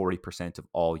about 40% of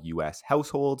all U.S.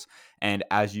 households. And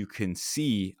as you can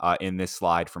see in this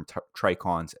slide from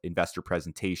Tricon's investor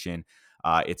presentation,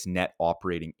 its net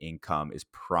operating income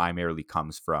primarily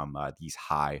comes from these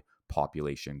high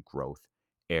population growth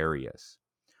areas.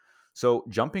 So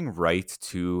jumping right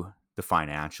to the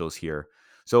financials here.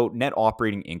 So net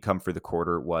operating income for the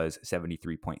quarter was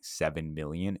 $73.7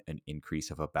 million, an increase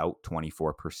of about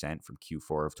 24% from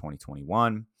Q4 of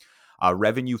 2021.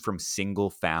 Revenue from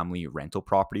single-family rental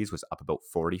properties was up about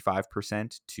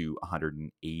 45% to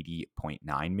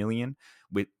 $180.9 million,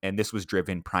 and this was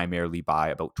driven primarily by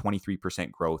about 23%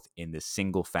 growth in the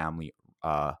single-family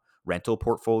rental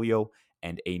portfolio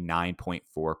and a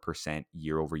 9.4%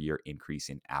 year-over-year increase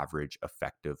in average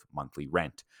effective monthly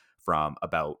rent, from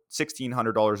about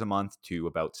 $1,600 a month to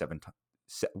about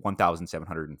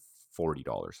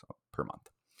 $1,740 per month.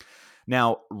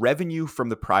 Now, revenue from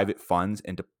the private funds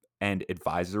and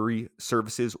advisory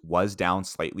services was down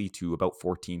slightly to about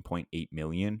 $14.8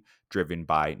 million, driven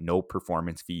by no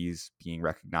performance fees being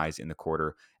recognized in the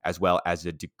quarter, as well as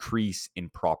a decrease in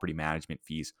property management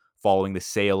fees following the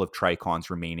sale of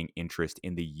Tricon's remaining interest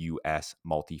in the U.S.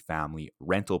 multifamily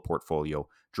rental portfolio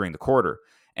during the quarter.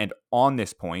 And on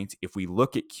this point, if we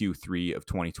look at Q3 of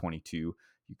 2022,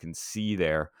 you can see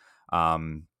there,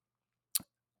 on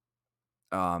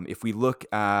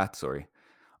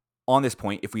this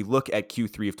point, if we look at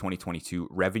Q3 of 2022,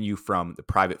 revenue from the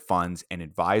private funds and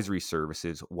advisory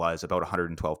services was about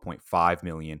 $112.5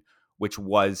 million, which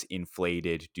was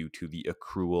inflated due to the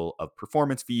accrual of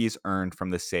performance fees earned from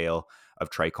the sale of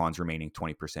Tricon's remaining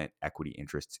 20% equity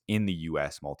interests in the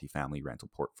U.S. multifamily rental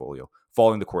portfolio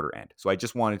following the quarter end. So I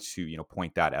just wanted to,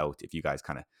 point that out if you guys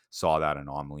kind of saw that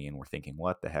anomaly and were thinking,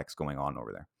 what the heck's going on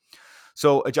over there?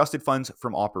 So adjusted funds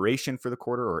from operation for the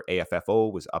quarter, or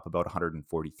AFFO, was up about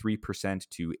 143%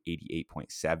 to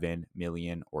 $88.7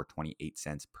 million or 28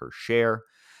 cents per share.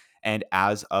 And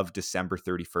as of December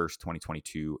 31st,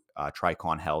 2022,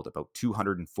 Tricon held about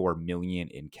 $204 million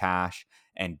in cash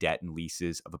and debt and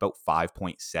leases of about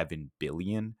 $5.7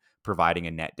 billion, providing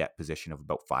a net debt position of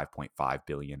about $5.5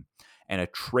 billion, and a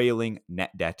trailing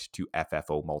net debt to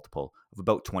FFO multiple of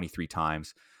about 23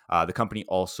 times. The company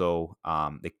also,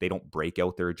 they don't break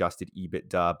out their adjusted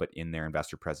EBITDA, but in their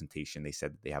investor presentation, they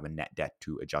said that they have a net debt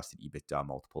to adjusted EBITDA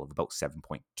multiple of about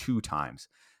 7.2 times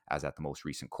as at the most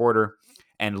recent quarter.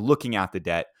 And looking at the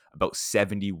debt, about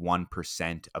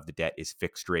 71% of the debt is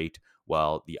fixed rate,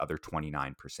 while the other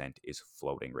 29% is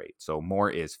floating rate. So more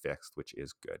is fixed, which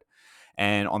is good.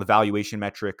 And on the valuation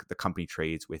metric, the company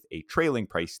trades with a trailing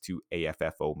price to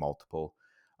AFFO multiple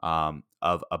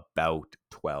of about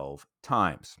 12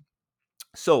 times.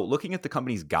 So looking at the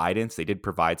company's guidance, they did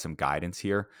provide some guidance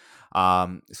here.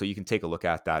 So you can take a look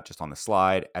at that just on the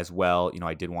slide as well.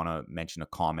 I did want to mention a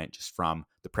comment just from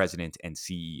the president and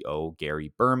CEO,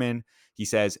 Gary Berman. He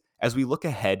says, as we look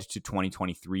ahead to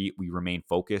 2023, we remain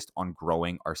focused on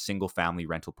growing our single family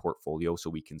rental portfolio so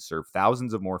we can serve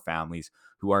thousands of more families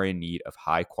who are in need of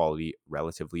high quality,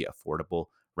 relatively affordable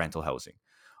rental housing.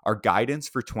 Our guidance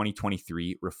for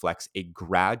 2023 reflects a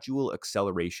gradual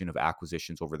acceleration of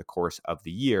acquisitions over the course of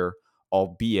the year,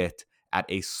 albeit at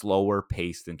a slower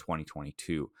pace than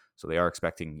 2022. So they are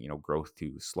expecting, growth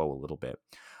to slow a little bit,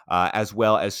 as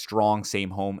well as strong same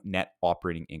home net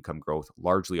operating income growth,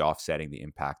 largely offsetting the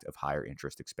impact of higher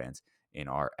interest expense in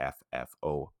our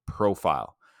FFO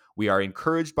profile. We are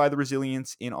encouraged by the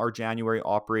resilience in our January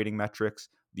operating metrics,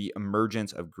 the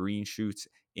emergence of green shoots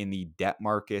in the debt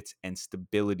markets, and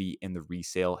stability in the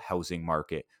resale housing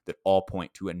market that all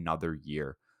point to another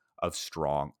year of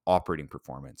strong operating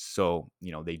performance. So,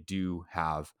 they do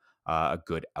have a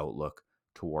good outlook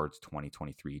towards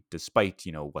 2023, despite,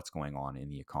 what's going on in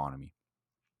the economy.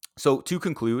 So to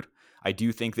conclude, I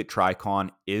do think that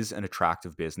Tricon is an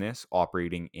attractive business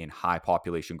operating in high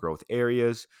population growth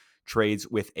areas, trades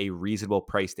with a reasonable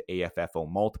price to AFFO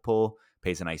multiple,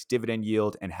 pays a nice dividend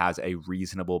yield, and has a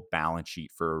reasonable balance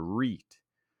sheet for a REIT.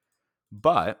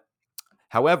 But,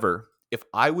 however, if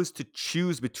I was to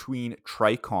choose between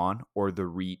Tricon or the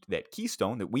REIT that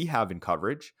Keystone, that we have in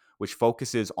coverage, which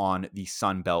focuses on the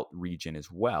Sunbelt region as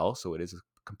well, so it is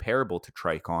comparable to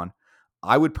Tricon,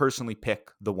 I would personally pick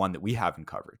the one that we have in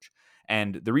coverage.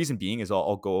 And the reason being is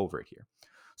I'll go over it here.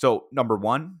 So number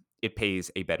one, it pays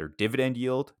a better dividend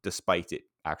yield despite it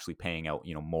actually paying out,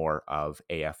 more of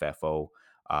AFFO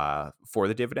for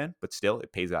the dividend, but still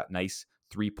it pays that nice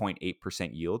 3.8%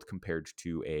 yield compared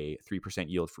to a 3%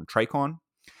 yield from Tricon.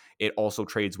 It also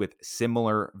trades with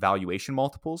similar valuation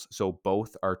multiples. So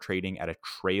both are trading at a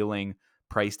trailing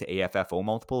price to AFFO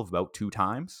multiple of about 2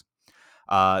 times.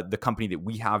 The company that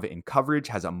we have in coverage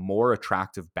has a more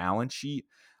attractive balance sheet.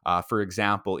 For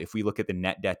example, if we look at the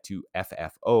net debt to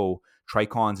FFO,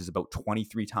 Tricon's is about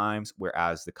 23 times,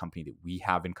 whereas the company that we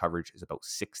have in coverage is about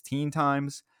 16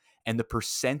 times. And the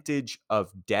percentage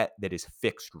of debt that is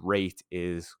fixed rate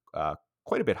is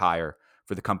quite a bit higher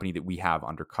for the company that we have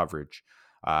under coverage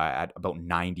at about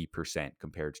 90%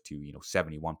 compared to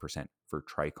 71% for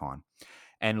Tricon.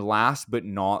 And last but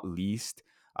not least,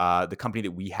 the company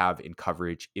that we have in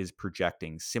coverage is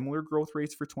projecting similar growth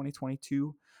rates for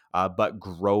 2022, but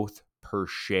growth per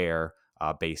share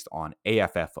based on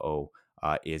AFFO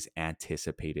is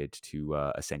anticipated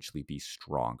to essentially be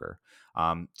stronger.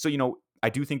 So, I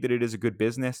do think that it is a good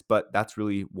business, but that's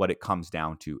really what it comes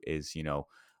down to is,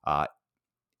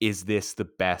 is this the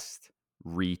best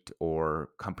REIT or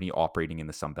company operating in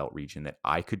the Sunbelt region that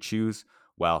I could choose?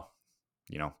 Well,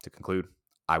 to conclude,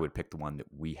 I would pick the one that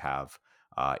we have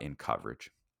in coverage.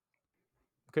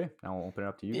 Okay, now I'll open it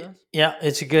up to you guys. Yeah,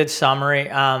 it's a good summary.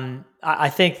 I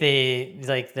think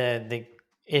the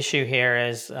issue here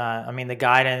is, the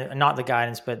guidance, not the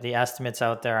guidance, but the estimates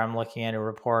out there. I'm looking at a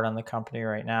report on the company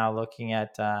right now, looking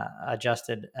at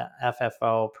adjusted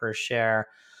FFO per share,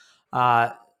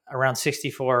 around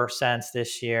 64 cents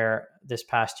this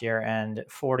past year, and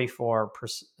 44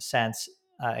 cents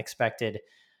expected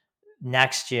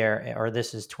next year, or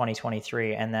this is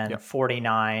 2023, and then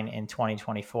 49 in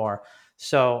 2024.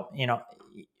 So,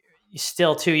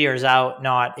 still 2 years out,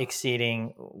 not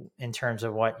exceeding in terms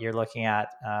of what you're looking at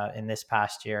in this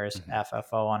past year's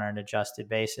FFO on an adjusted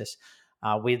basis.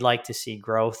 We'd like to see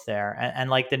growth there. And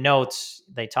like the notes,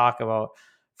 they talk about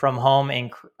from home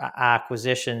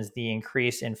acquisitions, the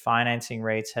increase in financing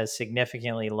rates has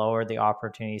significantly lowered the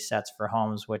opportunity sets for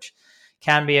homes, which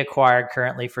can be acquired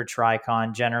currently for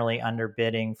Tricon, generally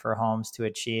underbidding for homes to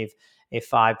achieve a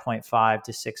 5.5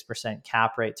 to 6%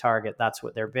 cap rate target. That's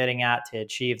what they're bidding at to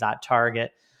achieve that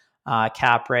target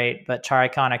cap rate. But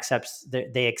Tricon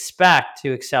they expect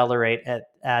to accelerate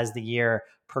as the year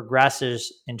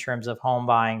progresses in terms of home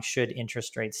buying should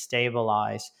interest rates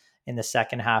stabilize in the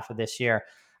second half of this year.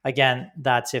 Again,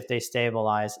 that's if they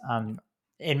stabilize.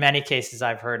 In many cases,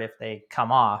 I've heard if they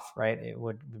come off, right, it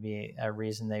would be a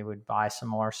reason they would buy some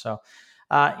more. So,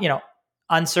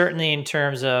 uncertainty in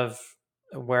terms of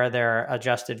where their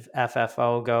adjusted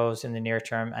FFO goes in the near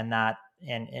term, and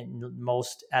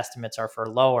most estimates are for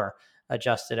lower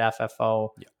adjusted FFO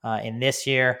in this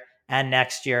year and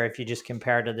next year if you just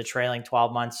compare to the trailing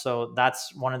 12 months. So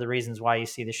that's one of the reasons why you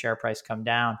see the share price come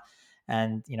down.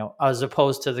 And, as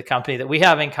opposed to the company that we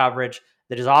have in coverage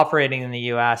that is operating in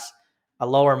the US, a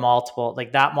lower multiple,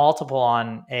 like that multiple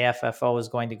on AFFO is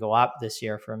going to go up this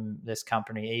year from this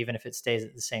company, even if it stays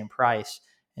at the same price.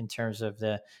 in terms of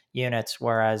the units,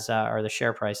 whereas or the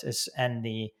share price is, and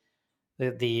the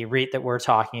REIT that we're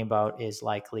talking about is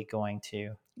likely going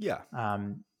to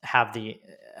have the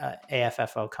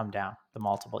AFFO come down, the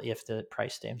multiple, if the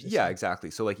price stays the same.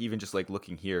 Exactly. So like even just like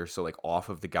looking here, so like off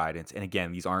of the guidance, and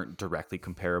again, these aren't directly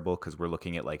comparable because we're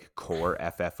looking at like core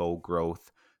FFO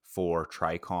growth for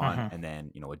Tricon, and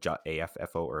then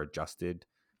AFFO or adjusted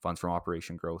funds from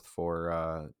operation growth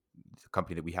for the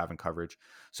company that we have in coverage.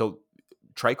 So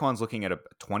Tricon's looking at a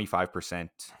 25%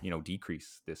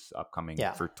 decrease this upcoming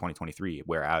for 2023,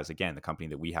 whereas again the company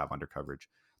that we have under coverage,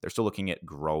 they're still looking at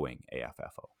growing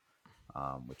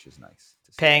AFFO, which is nice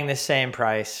to see. Paying the same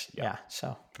price.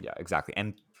 So exactly,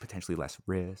 and potentially less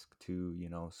risk too,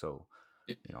 so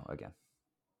again,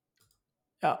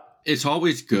 it's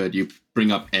always good you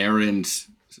bring up Aaron's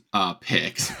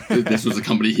picks. This was a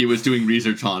company he was doing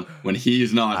research on when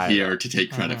he's not here to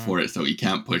take credit for it, so he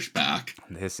can't push back.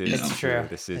 This is true.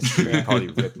 This is true. You probably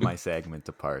ripped my segment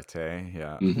apart,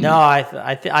 Yeah. No,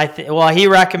 I think. Well, he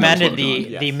recommended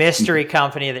the mystery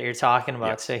company that you're talking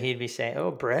about, so he'd be saying,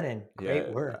 "Oh, Brennan, great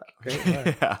work, great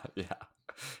work." It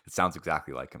sounds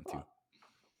exactly like him too.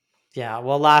 Yeah,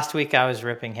 well, last week I was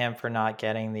ripping him for not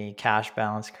getting the cash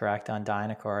balance correct on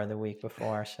Dynacor the week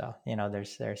before. So,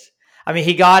 there's, I mean,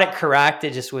 he got it correct.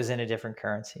 It just was in a different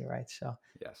currency, right? So,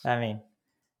 yes. I mean,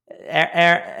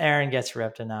 Aaron gets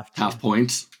ripped enough. Half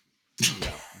points.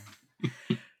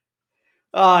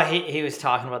 Oh, he was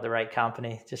talking about the right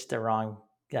company, just the wrong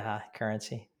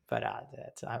currency. But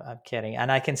I'm kidding. And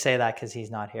I can say that because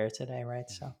he's not here today, right?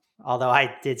 So. Although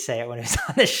I did say it when he was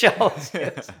on the show. Too.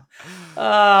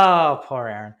 Oh, poor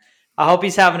Aaron. I hope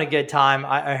he's having a good time.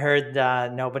 I heard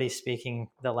nobody's speaking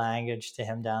the language to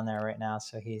him down there right now.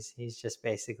 So he's just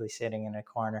basically sitting in a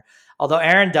corner. Although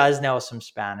Aaron does know some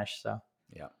Spanish. So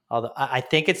although I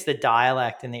think it's the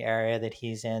dialect in the area that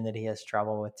he's in that he has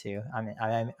trouble with too. I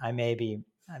mean, I may be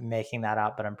making that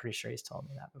up, but I'm pretty sure he's told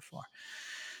me that before.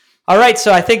 All right,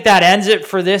 so I think that ends it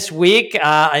for this week.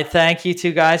 I thank you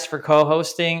two guys for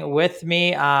co-hosting with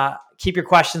me. Keep your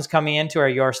questions coming into our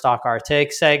Your Stock Our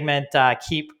Take segment.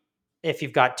 If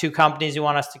you've got two companies you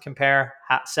want us to compare,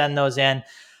 send those in.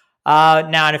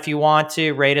 Now, and if you want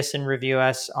to rate us and review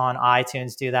us on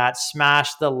iTunes, do that.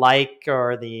 Smash the like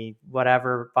or the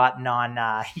whatever button on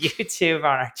YouTube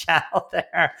on our channel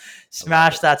there.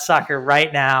 Smash that sucker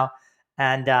right now.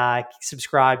 And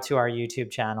subscribe to our YouTube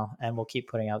channel, and we'll keep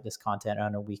putting out this content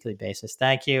on a weekly basis.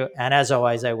 Thank you. And as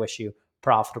always, I wish you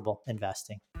profitable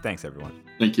investing. Thanks, everyone.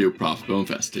 Thank you. Profitable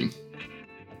investing.